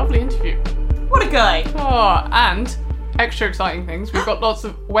for that lovely interview. What a guy. Oh, and extra exciting things. We've got lots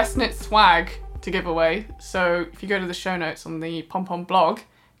of West Knit swag to give away. So if you go to the show notes on the Pom Pom blog,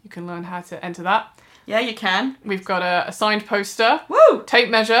 you can learn how to enter that. Yeah, you can. We've got a signed poster, Woo! tape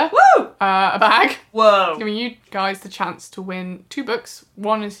measure, Woo! a bag, Whoa. giving you guys the chance to win 2 books.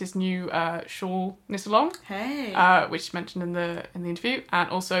 One is his new shawl knit along, Hey. which mentioned in the interview, and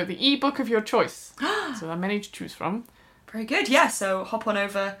also the e-book of your choice. So there are many to choose from. Very good. Yeah, so hop on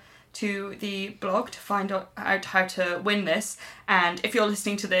over to the blog to find out how to win this. And if you're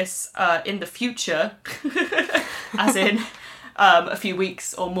listening to this in the future, as in a few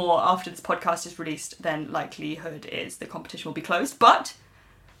weeks or more after this podcast is released, then likelihood is the competition will be closed. But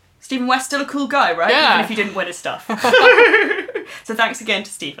Stephen West's still a cool guy, right? Yeah. Even if you didn't win his stuff. So thanks again to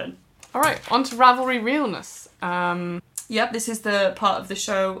Stephen. All right, on to Ravelry Realness. Yep, this is the part of the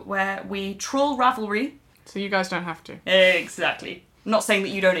show where we troll Ravelry. So you guys don't have to. Exactly. I'm not saying that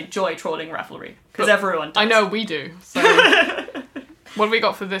you don't enjoy trolling Ravelry, because everyone does. I know we do. So what have we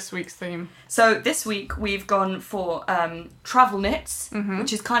got for this week's theme? So this week we've gone for travel knits,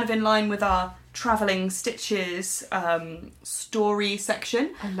 which is kind of in line with our travelling stitches story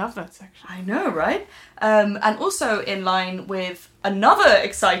section. I love that section. I know, right? And also in line with another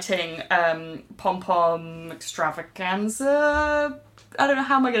exciting pom-pom extravaganza. I don't know,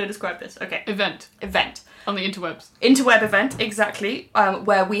 how am I going to describe this? Okay. Event. On the interwebs. Interweb event, exactly,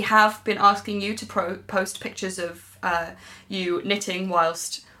 where we have been asking you to post pictures of you knitting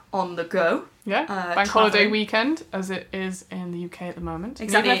whilst on the go. Yeah, bank holiday weekend, as it is in the UK at the moment.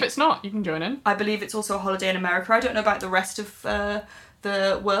 Exactly. Even if it's not, you can join in. I believe it's also a holiday in America. I don't know about the rest of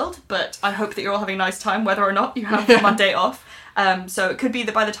the world, but I hope that you're all having a nice time, whether or not you have Monday off. So it could be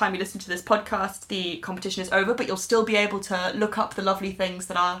that by the time you listen to this podcast, the competition is over, but you'll still be able to look up the lovely things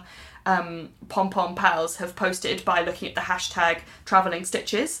that our pom-pom pals have posted by looking at the hashtag travelling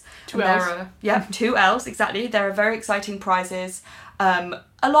stitches. 2 L's. Yeah, 2 L's, exactly. There are very exciting prizes.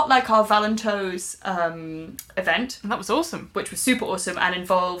 A lot like our Valento's event. And that was awesome. Which was super awesome and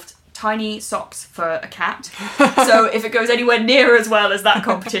involved tiny socks for a cat. So if it goes anywhere near as well as that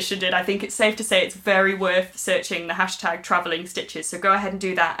competition did, I think it's safe to say it's very worth searching the hashtag travelling stitches. So go ahead and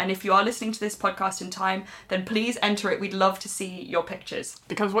do that. And if you are listening to this podcast in time, then please enter it. We'd love to see your pictures.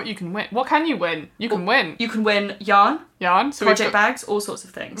 Because what can you win? You can win. You can win yarn. So project bags, all sorts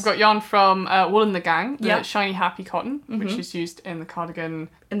of things. We've got yarn from Wool and the Gang, the Yep. shiny happy cotton, which is used in the cardigan.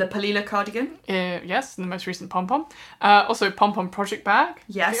 In the Palila cardigan. Yes, in the most recent pom-pom. Also pom-pom project bag.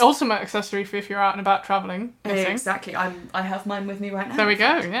 Yes. The ultimate accessory for if you're out and about travelling. Exactly. I have mine with me right now. There we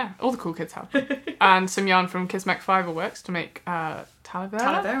go, yeah. All the cool kids have. And some yarn from Kismek Fiberworks to make Talavera.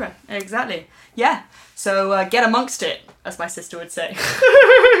 Talavera, exactly. Yeah. So get amongst it, as my sister would say.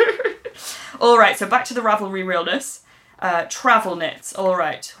 All right, so back to the Ravelry realness. Travel knits. All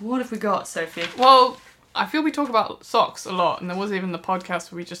right. What have we got, Sophie? Well, I feel we talk about socks a lot, and there was even the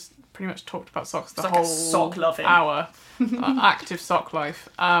podcast where we just pretty much talked about socks the whole sock loving hour. Active sock life.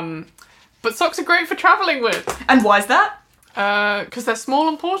 But socks are great for travelling with. And why is that? Because they're small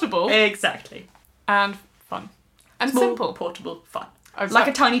and portable. Exactly. And fun. And Small, simple. portable, fun. Exactly. Like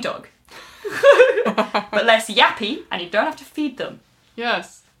a tiny dog. But less yappy, and you don't have to feed them.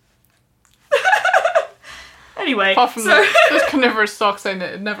 Yes. Anyway, Apart from those carnivorous socks I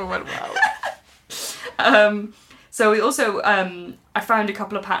knit, it never went well. So we also, I found a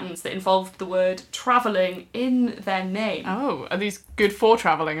couple of patterns that involved the word travelling in their name. Oh, are these good for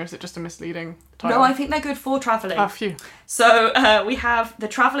travelling, or is it just a misleading title? No, I think they're good for travelling. Oh, phew. So we have the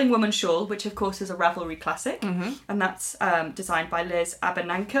Travelling Woman Shawl, which of course is a Ravelry classic, and that's designed by Liz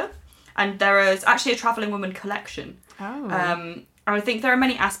Abenanka. And there is actually a Travelling Woman collection. Oh. I think there are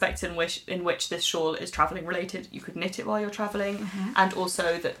many aspects in which this shawl is travelling related. You could knit it while you're travelling, and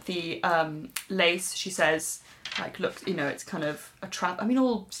also that the lace, she says, like, look, you know, it's kind of a I mean,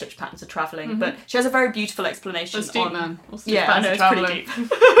 all stitch patterns are travelling, but she has a very beautiful explanation. That's deep, man. All stitch Yeah, I know, patterns it's travelling.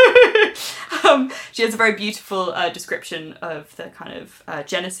 pretty deep. She has a very beautiful description of the kind of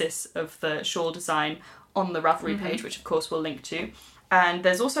genesis of the shawl design on the Ravelry page, which of course we'll link to. And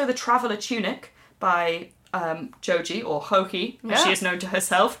there's also the Traveller Tunic by Joji, or Hoki, as she is known to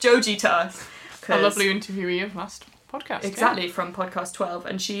herself, Joji to us. A lovely interviewee of last podcast. Exactly, from podcast 12.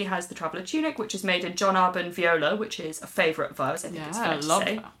 And she has the Traveller Tunic, which is made in John Arbon Viola, which is a favourite of ours, I think it's fair to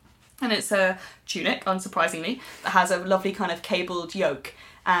say. That. And it's a tunic, unsurprisingly, that has a lovely kind of cabled yoke.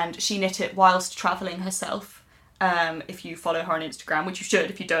 And she knit it whilst travelling herself. If you follow her on Instagram, which you should,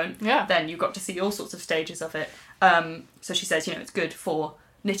 if you don't, then you got to see all sorts of stages of it. So she says, you know, it's good for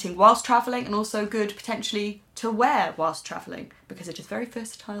knitting whilst travelling, and also good potentially to wear whilst travelling, because it is very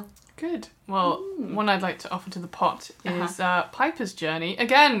versatile. Good. Well, one I'd like to offer to the pot is Piper's Journey.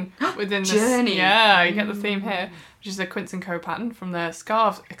 Again, within this... Journey. Yeah, you get the theme here, which is a Quince & Co pattern from their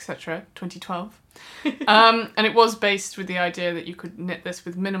Scarves, etc., 2012. And it was based with the idea that you could knit this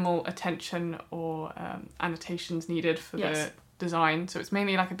with minimal attention or annotations needed for the design. So it's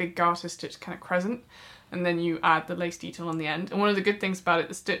mainly like a big garter stitch kind of crescent, and then you add the lace detail on the end. And one of the good things about it,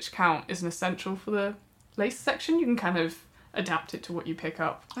 the stitch count isn't essential for the lace section. You can kind of adapt it to what you pick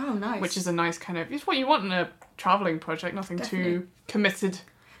up. Oh, nice. Which is a nice kind of... It's what you want in a travelling project, nothing too committed.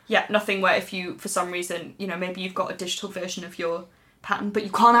 Yeah, nothing where if you, for some reason, you know, maybe you've got a digital version of your pattern, but you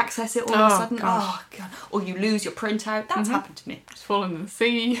can't access it all of a sudden. Gosh. Oh, God. Or you lose your printout. That's happened to me. It's fallen in the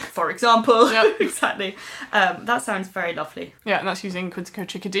sea. For example. Yep. Exactly. That sounds very lovely. Yeah, and that's using Quince & Co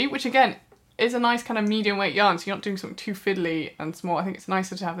Chickadee, which again is a nice kind of medium weight yarn, so you're not doing something too fiddly and small. I think it's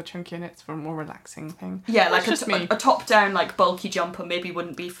nicer to have the chunkier knits for a more relaxing thing. Yeah, That's like a top-down, like, bulky jumper maybe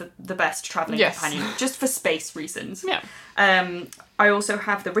wouldn't be for the best travelling companion, just for space reasons. Yeah. I also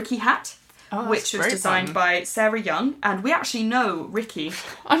have the Ricky hat, which was designed by Sarah Young, and we actually know Ricky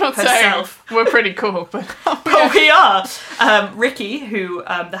I'm not herself. saying we're pretty cool, but... But we are! Ricky, who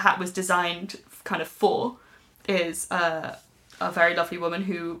the hat was designed kind of for, is... a very lovely woman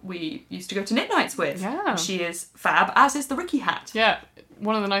who we used to go to knit nights with. Yeah. She is fab, as is the Ricky hat. Yeah,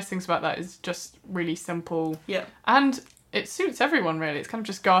 one of the nice things about that is just really simple. Yeah. And it suits everyone, really. It's kind of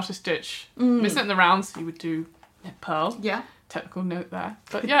just garter stitch. It's not in the round, so you would do knit purl. Yeah. Technical note there.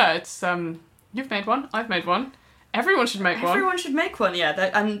 But yeah, it's... you've made one, I've made one. Everyone should make one. Everyone should make one, yeah.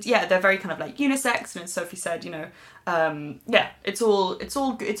 They're very kind of like unisex, and as Sophie said, you know, it's all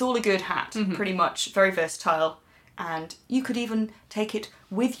a good hat, pretty much, very versatile. And you could even take it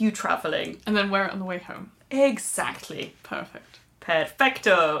with you travelling. And then wear it on the way home. Exactly. Perfect.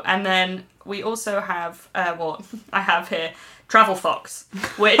 Perfecto. And then we also have, what I have here, Travel Fox,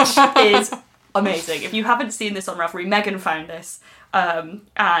 which is amazing. If you haven't seen this on Ravelry, Megan found this.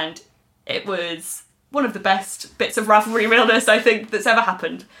 And it was one of the best bits of Ravelry realness I think that's ever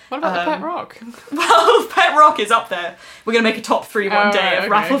happened. What about the Pet Rock? Well, Pet Rock is up there. We're going to make a top 3 one day of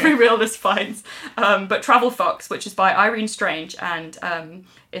Ravelry realness finds. But Travel Fox, which is by Irene Strange and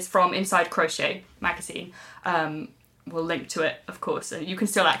is from Inside Crochet magazine. We'll link to it, of course. You can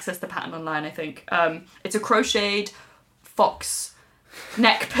still access the pattern online, I think. It's a crocheted fox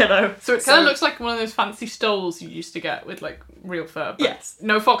neck pillow. So it kind of looks like one of those fancy stoles you used to get with like real fur. But yes.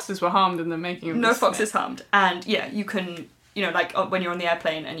 No foxes were harmed in the making of this. No foxes harmed. And yeah, you can, you know, like when you're on the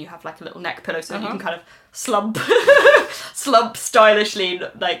airplane and you have like a little neck pillow so you can kind of slump stylishly,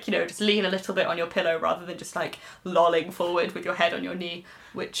 like, you know, just lean a little bit on your pillow rather than just like lolling forward with your head on your knee,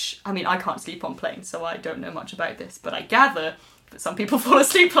 which, I mean, I can't sleep on planes, so I don't know much about this, but I gather that some people fall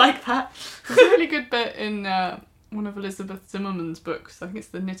asleep like that. There's a really good bit in one of Elizabeth Zimmerman's books, I think it's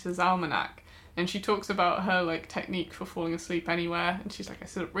the Knitter's Almanac, and she talks about her like technique for falling asleep anywhere, and she's like, I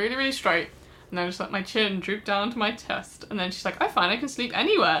sit up really, really straight, and then I just let my chin droop down to my chest, and then she's like, I find I can sleep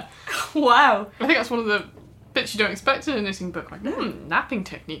anywhere. Wow. I think that's one of the bits you don't expect in a knitting book, like, napping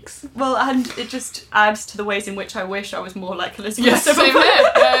techniques. Well, and it just adds to the ways in which I wish I was more like Elizabeth Yes, Zimmerman. same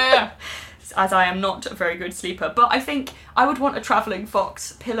here. Yeah. As I am not a very good sleeper, but I think I would want a travelling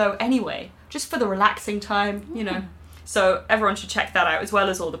fox pillow anyway, just for the relaxing time, you know. So everyone should check that out, as well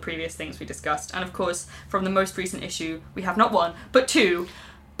as all the previous things we discussed. And of course, from the most recent issue, we have not 1, but 2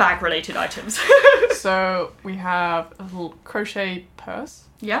 bag-related items. So we have a little crochet purse.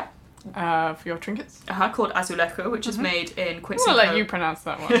 Yeah. For your trinkets. Called Azulejo, which is made in Quince & I'm Co. gonna let you pronounce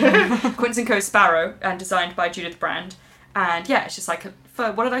that one. Quince & Co. Sparrow, and designed by Judith Brand. And yeah, it's just like,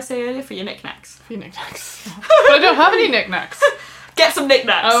 for, what did I say earlier? For your knickknacks. For your knickknacks. But I don't have any knickknacks. Get some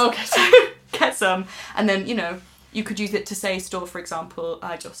knickknacks. Oh, okay. Get some. And then, you know, you could use it to, say, store, for example,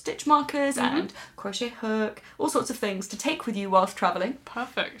 your stitch markers and crochet hook, all sorts of things to take with you whilst travelling.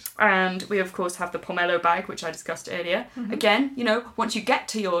 Perfect. And we, of course, have the pomelo bag, which I discussed earlier. Again, you know, once you get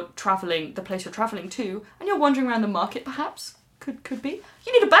to your travelling, the place you're travelling to, and you're wandering around the market, perhaps, could be,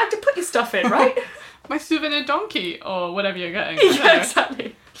 you need a bag to put your stuff in, right? My souvenir donkey, or whatever you're getting. Yeah,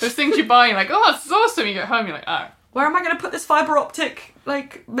 exactly. Those things you buy, you're like, oh, this is awesome. You get home, you're like, oh. Where am I going to put this fibre optic,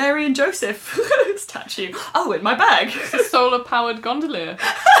 like, Mary and Joseph statue? Oh, in my bag. It's a solar-powered gondolier.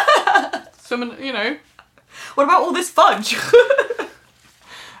 Someone, you know. What about all this fudge?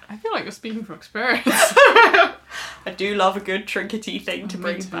 I feel like you're speaking from experience. I do love a good trinkety thing to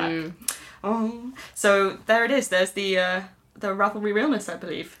bring back. Oh, so there it is. There's the Ravelry realness, I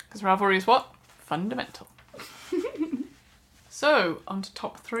believe. Because Ravelry is what? Fundamental. So, on to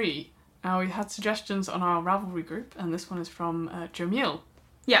top 3. Now, we had suggestions on our Ravelry group, and this one is from Jomiel.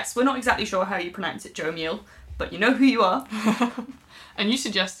 Yes, we're not exactly sure how you pronounce it, Jomiel, but you know who you are. And you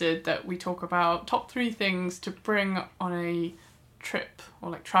suggested that we talk about top 3 things to bring on a trip, or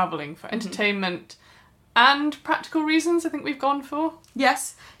like travelling, for entertainment and practical reasons, I think we've gone for.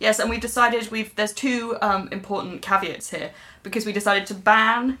 Yes, and we've decided there's 2 important caveats here, because we decided to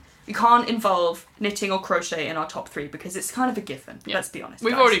ban. We can't involve knitting or crochet in our top 3 because it's kind of a given, let's be honest.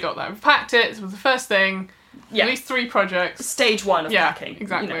 We've already got that. We've packed it. It was the first thing. Yeah. At least 3 projects. Stage 1 of packing.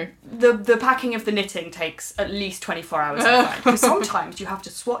 Exactly. You know, the packing of the knitting takes at least 24 hours I find, because sometimes you have to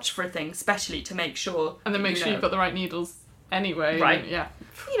swatch for a thing specially to make sure. And then make sure you've got the right needles anyway. Right. Yeah.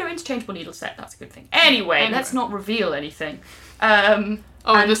 You know, interchangeable needle set, that's a good thing. Anyway, let's not reveal anything. And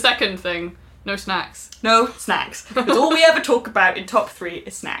the second thing, no snacks. No snacks. Because all we ever talk about in top 3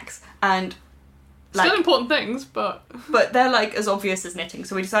 is snacks. And like, still important things, but they're like as obvious as knitting.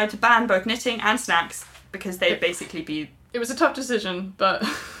 So we decided to ban both knitting and snacks because they'd basically be... It was a tough decision, but...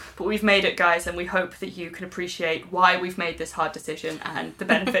 But we've made it, guys, and we hope that you can appreciate why we've made this hard decision and the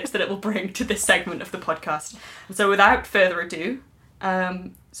benefits that it will bring to this segment of the podcast. And so without further ado,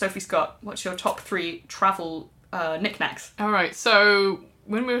 Sophie Scott, what's your top 3 travel knickknacks? Alright, so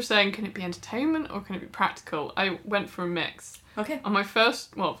when we were saying can it be entertainment or can it be practical, I went for a mix. Okay. On my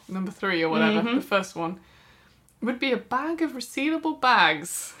first, well, number 3 or whatever, the first one, would be a bag of resealable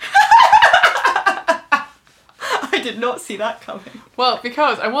bags. I did not see that coming. Well,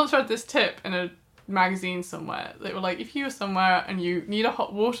 because I once read this tip in a magazine somewhere. They were like, if you were somewhere and you need a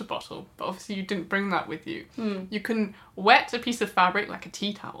hot water bottle, but obviously you didn't bring that with you, you can wet a piece of fabric, like a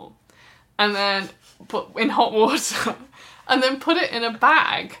tea towel, and then put in hot water, and then put it in a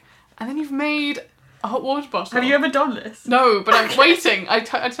bag, and then you've made a hot water bottle. Have you ever done this? No, but I'm waiting. I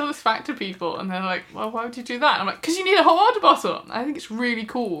tell this fact to people, and they're like, well, why would you do that? And I'm like, because you need a hot water bottle. I think it's really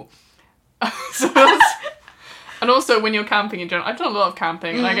cool. And also when you're camping in general, I've done a lot of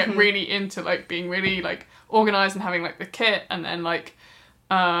camping, and I get really into like being really like organised and having like the kit, and then like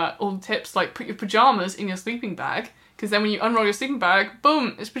all the tips, like put your pyjamas in your sleeping bag, because then when you unroll your sleeping bag,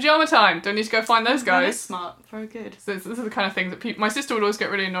 boom, it's pyjama time. Don't need to go find those guys. That's smart. Very good. So this is the kind of thing that people... My sister would always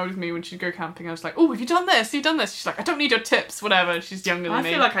get really annoyed with me when she'd go camping. I was like, oh, have you done this? Have you done this? She's like, I don't need your tips, whatever. She's younger than me.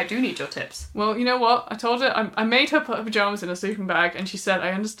 I feel like I do need your tips. Well, you know what? I told her... I made her put her pyjamas in a sleeping bag, and she said,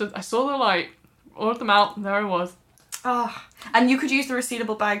 I understood. I saw the light, ordered them out, and there I was. And you could use the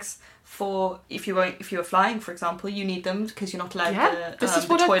resealable bags for if you were flying, for example. You need them because you're not allowed this is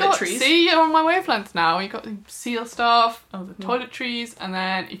what the I've got. toiletries. See, you're on my wavelength now. You got the seal stuff, the toiletries, and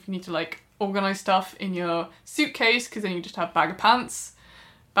then if you need to like organise stuff in your suitcase, because then you just have bag pants,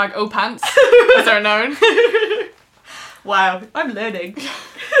 as they're known. Wow, I'm learning.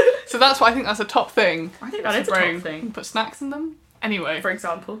 So that's why I think that's a top thing. I think that is a top thing. You can put snacks in them. Anyway, for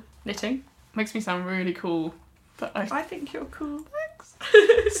example, knitting makes me sound really cool. But I think you're cool.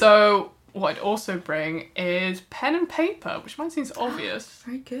 Thanks. So what I'd also bring is pen and paper, which might seem obvious.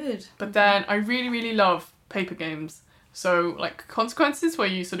 Very good. But then I really, really love paper games. So like Consequences, where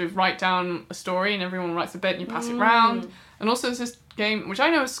you sort of write down a story and everyone writes a bit and you pass it round. And also there's this game, which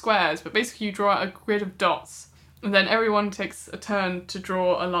I know is squares, but basically you draw out a grid of dots. And then everyone takes a turn to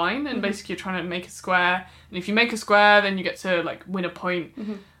draw a line, and basically you're trying to make a square. And if you make a square, then you get to like win a point.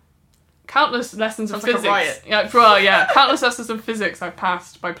 Countless lessons of physics. Like a riot. Yeah, well, yeah. Countless lessons of physics I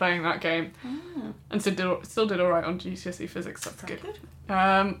passed by playing that game, and still did all right on GCSE physics. That's good.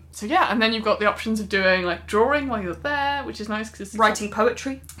 So yeah, and then you've got the options of doing like drawing while you're there, which is nice because writing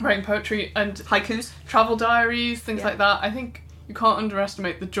poetry and haikus, travel diaries, things like that. I think you can't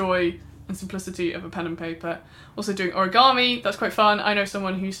underestimate the joy and simplicity of a pen and paper. Also doing origami, that's quite fun. I know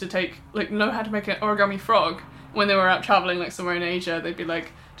someone who used to know how to make an origami frog when they were out traveling like somewhere in Asia. They'd be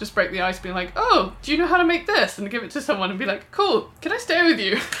like, just break the ice, being like, oh, do you know how to make this? And give it to someone and be like, cool, can I stay with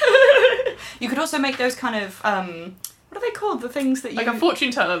you? You could also make those kind of, what are they called? The things that you... Like a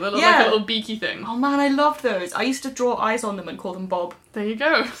fortune teller, that look like a little beaky thing. Oh man, I loved those. I used to draw eyes on them and call them Bob. There you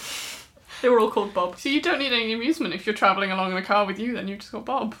go. They were all called Bob. So you don't need any amusement if you're travelling along in a car with you, then you've just got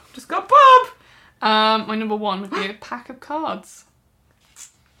Bob. Just got Bob! My number one would be a pack of cards.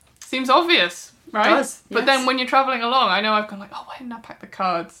 Seems obvious, right? It does, But then when you're travelling along, I know I've gone like, oh, why didn't I pack the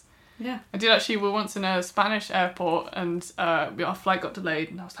cards? Yeah. I did actually, we were once in a Spanish airport and our flight got delayed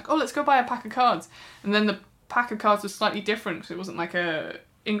and I was like, oh, let's go buy a pack of cards. And then the pack of cards was slightly different because it wasn't like a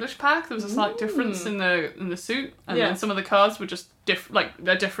English pack. There was a slight difference in the suit, and then some of the cards were just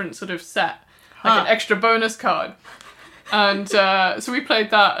a different sort of set, like an extra bonus card. And so we played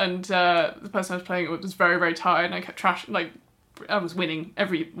that, and the person I was playing it with was very, very tired, and I kept I was winning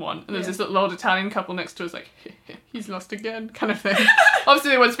every one. And there's this little old Italian couple next to us, like, he's lost again, kind of thing.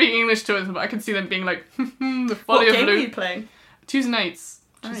 Obviously they weren't speaking English to us, but I could see them being like, the folly of What game blue. are you playing? Twos and Eights.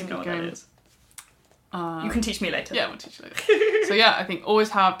 I don't even know what that is. You can teach me later. Yeah, we'll teach you later. So yeah, I think always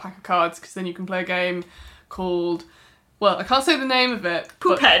have a pack of cards, because then you can play a game called, well, I can't say the name of it.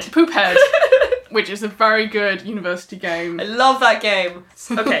 Poophead. Which is a very good university game. I love that game.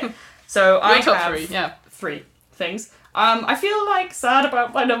 Okay, so I have 3 things. I feel like sad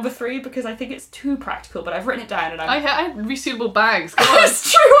about my number 3 because I think it's too practical, but I've written it down and I had resealable bags. Come on. That's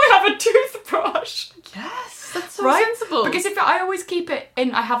true, I have a toothbrush. Yes, that's so sensible. Because I always keep it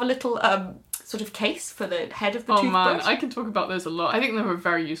in, I have a little sort of case for the head of the toothbrush. Oh man, I can talk about those a lot. I think they're a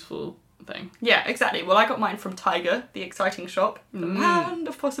very useful thing. Yeah, exactly. Well, I got mine from Tiger, the exciting shop, the land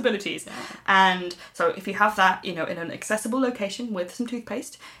of possibilities. Yeah. And so if you have that, in an accessible location with some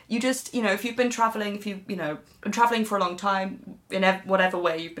toothpaste, you just, if you've been travelling, if you've, been travelling for a long time, in whatever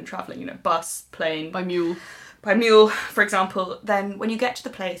way you've been travelling, bus, plane. By mule, for example, then when you get to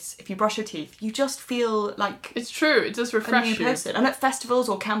the place, if you brush your teeth, you just feel like... It's true, it does refresh you. A new person. And at festivals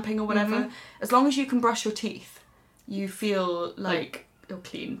or camping or whatever, as long as you can brush your teeth, you feel like you're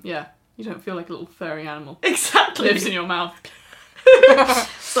clean. Yeah. You don't feel like a little furry animal. Exactly. Lives in your mouth.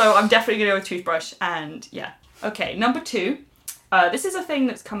 So I'm definitely going to go with toothbrush, and yeah. Okay, number 2. This is a thing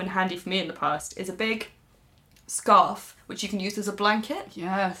that's come in handy for me in the past, is a big scarf, which you can use as a blanket.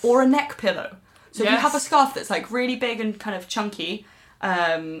 Yes. Or a neck pillow. So if you have a scarf that's like really big and kind of chunky,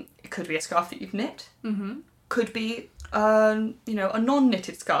 it could be a scarf that you've knit. Could be, a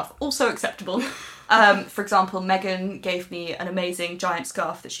non-knitted scarf. Also acceptable. For example, Megan gave me an amazing giant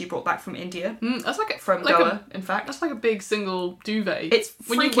scarf that she brought back from India. That's from Goa, in fact. That's like a big single duvet. It's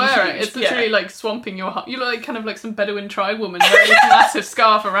when you freaking wear huge. It, it's literally like swamping your heart. You look like kind of like some Bedouin tribe woman wearing a massive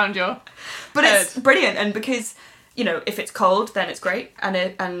scarf around your But head. It's brilliant, and because, if it's cold, then it's great,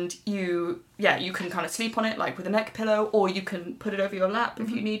 and you can kind of sleep on it like with a neck pillow, or you can put it over your lap if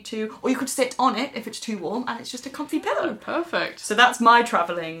you need to, or you could sit on it if it's too warm and it's just a comfy pillow. Oh, perfect. So that's my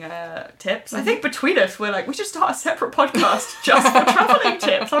travelling tips. I think between us we're like, we should start a separate podcast just for travelling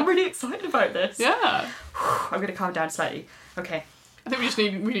tips. I'm really excited about this. Yeah. I'm going to calm down slightly. Okay. I think we just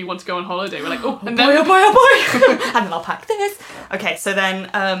really want to go on holiday. We're like, oh, and boy, then... oh boy, oh boy. And then I'll pack this. Okay, so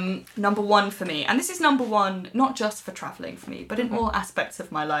then number one for me, and this is number one not just for travelling for me, but in all aspects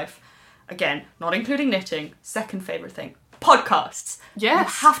of my life. Again, not including knitting. Second favourite thing, podcasts. Yes.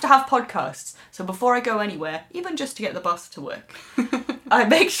 You have to have podcasts. So before I go anywhere, even just to get the bus to work, I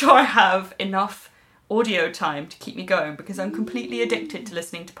make sure I have enough audio time to keep me going, because I'm completely addicted to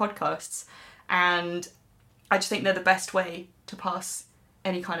listening to podcasts. And I just think they're the best way to pass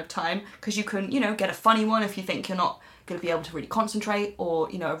any kind of time, because you can, get a funny one if you think you're not going to be able to really concentrate, or,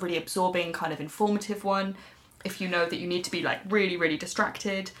 a really absorbing kind of informative one if you know that you need to be like really, really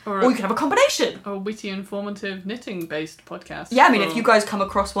distracted, or you can have a combination. A witty, informative, knitting-based podcast. Yeah, I mean, if you guys come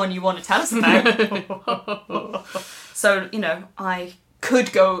across one you want to tell us about. So, I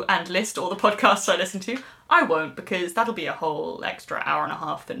could go and list all the podcasts I listen to. I won't, because that'll be a whole extra hour and a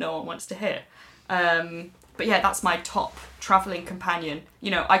half that no one wants to hear. But yeah, that's my top travelling companion.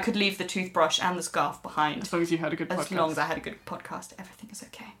 I could leave the toothbrush and the scarf behind. As long as you had a good podcast. As long as I had a good podcast, everything is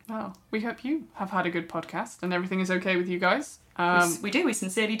okay. Well, we hope you have had a good podcast and everything is okay with you guys. We do, we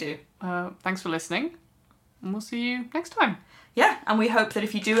sincerely do. Thanks for listening, and we'll see you next time. Yeah, and we hope that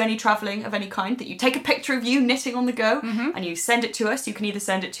if you do any travelling of any kind, that you take a picture of you knitting on the go and you send it to us. You can either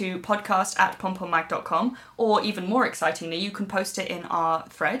send it to podcast@pompommag.com, or even more excitingly, you can post it in our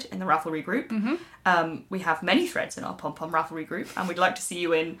thread in the Ravelry group. We have many threads in our Pom Pom Ravelry group, and we'd like to see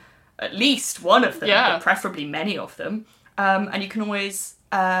you in at least one of them, but preferably many of them. And you can always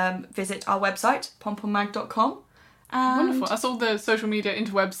visit our website, pompommag.com. Wonderful. That's all the social media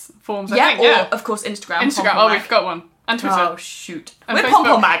interwebs forms, I think. Yeah, or of course Instagram. Oh, we've got one. And Twitter. Oh, shoot. And we're Facebook. Pom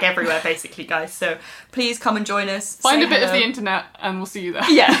Pom Mag everywhere, basically, guys. So please come and join us. Find a bit of the internet and we'll see you there.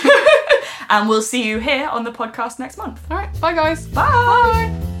 Yeah. And we'll see you here on the podcast next month. All right. Bye, guys.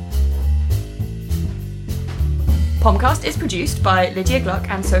 Bye. Pomcast is produced by Lydia Gluck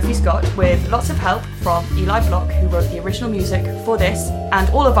and Sophie Scott, with lots of help from Eli Block, who wrote the original music for this and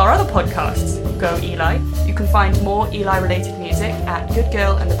all of our other podcasts. Go Eli. You can find more Eli-related music at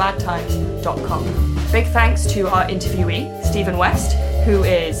goodgirlandthebadtimes.com. Big thanks to our interviewee, Stephen West, who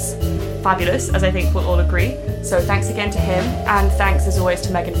is fabulous, as I think we'll all agree. So thanks again to him, and thanks as always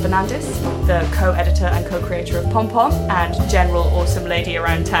to Megan Fernandez, the co-editor and co-creator of Pom Pom, and general awesome lady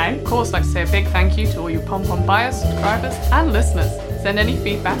around town. Of course, I'd like to say a big thank you to all you Pom Pom buyers, subscribers, and listeners. Send any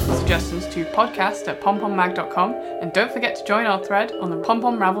feedback or suggestions to podcast@pompommag.com, and don't forget to join our thread on the Pom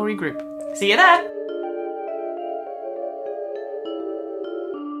Pom Ravelry group. See you there!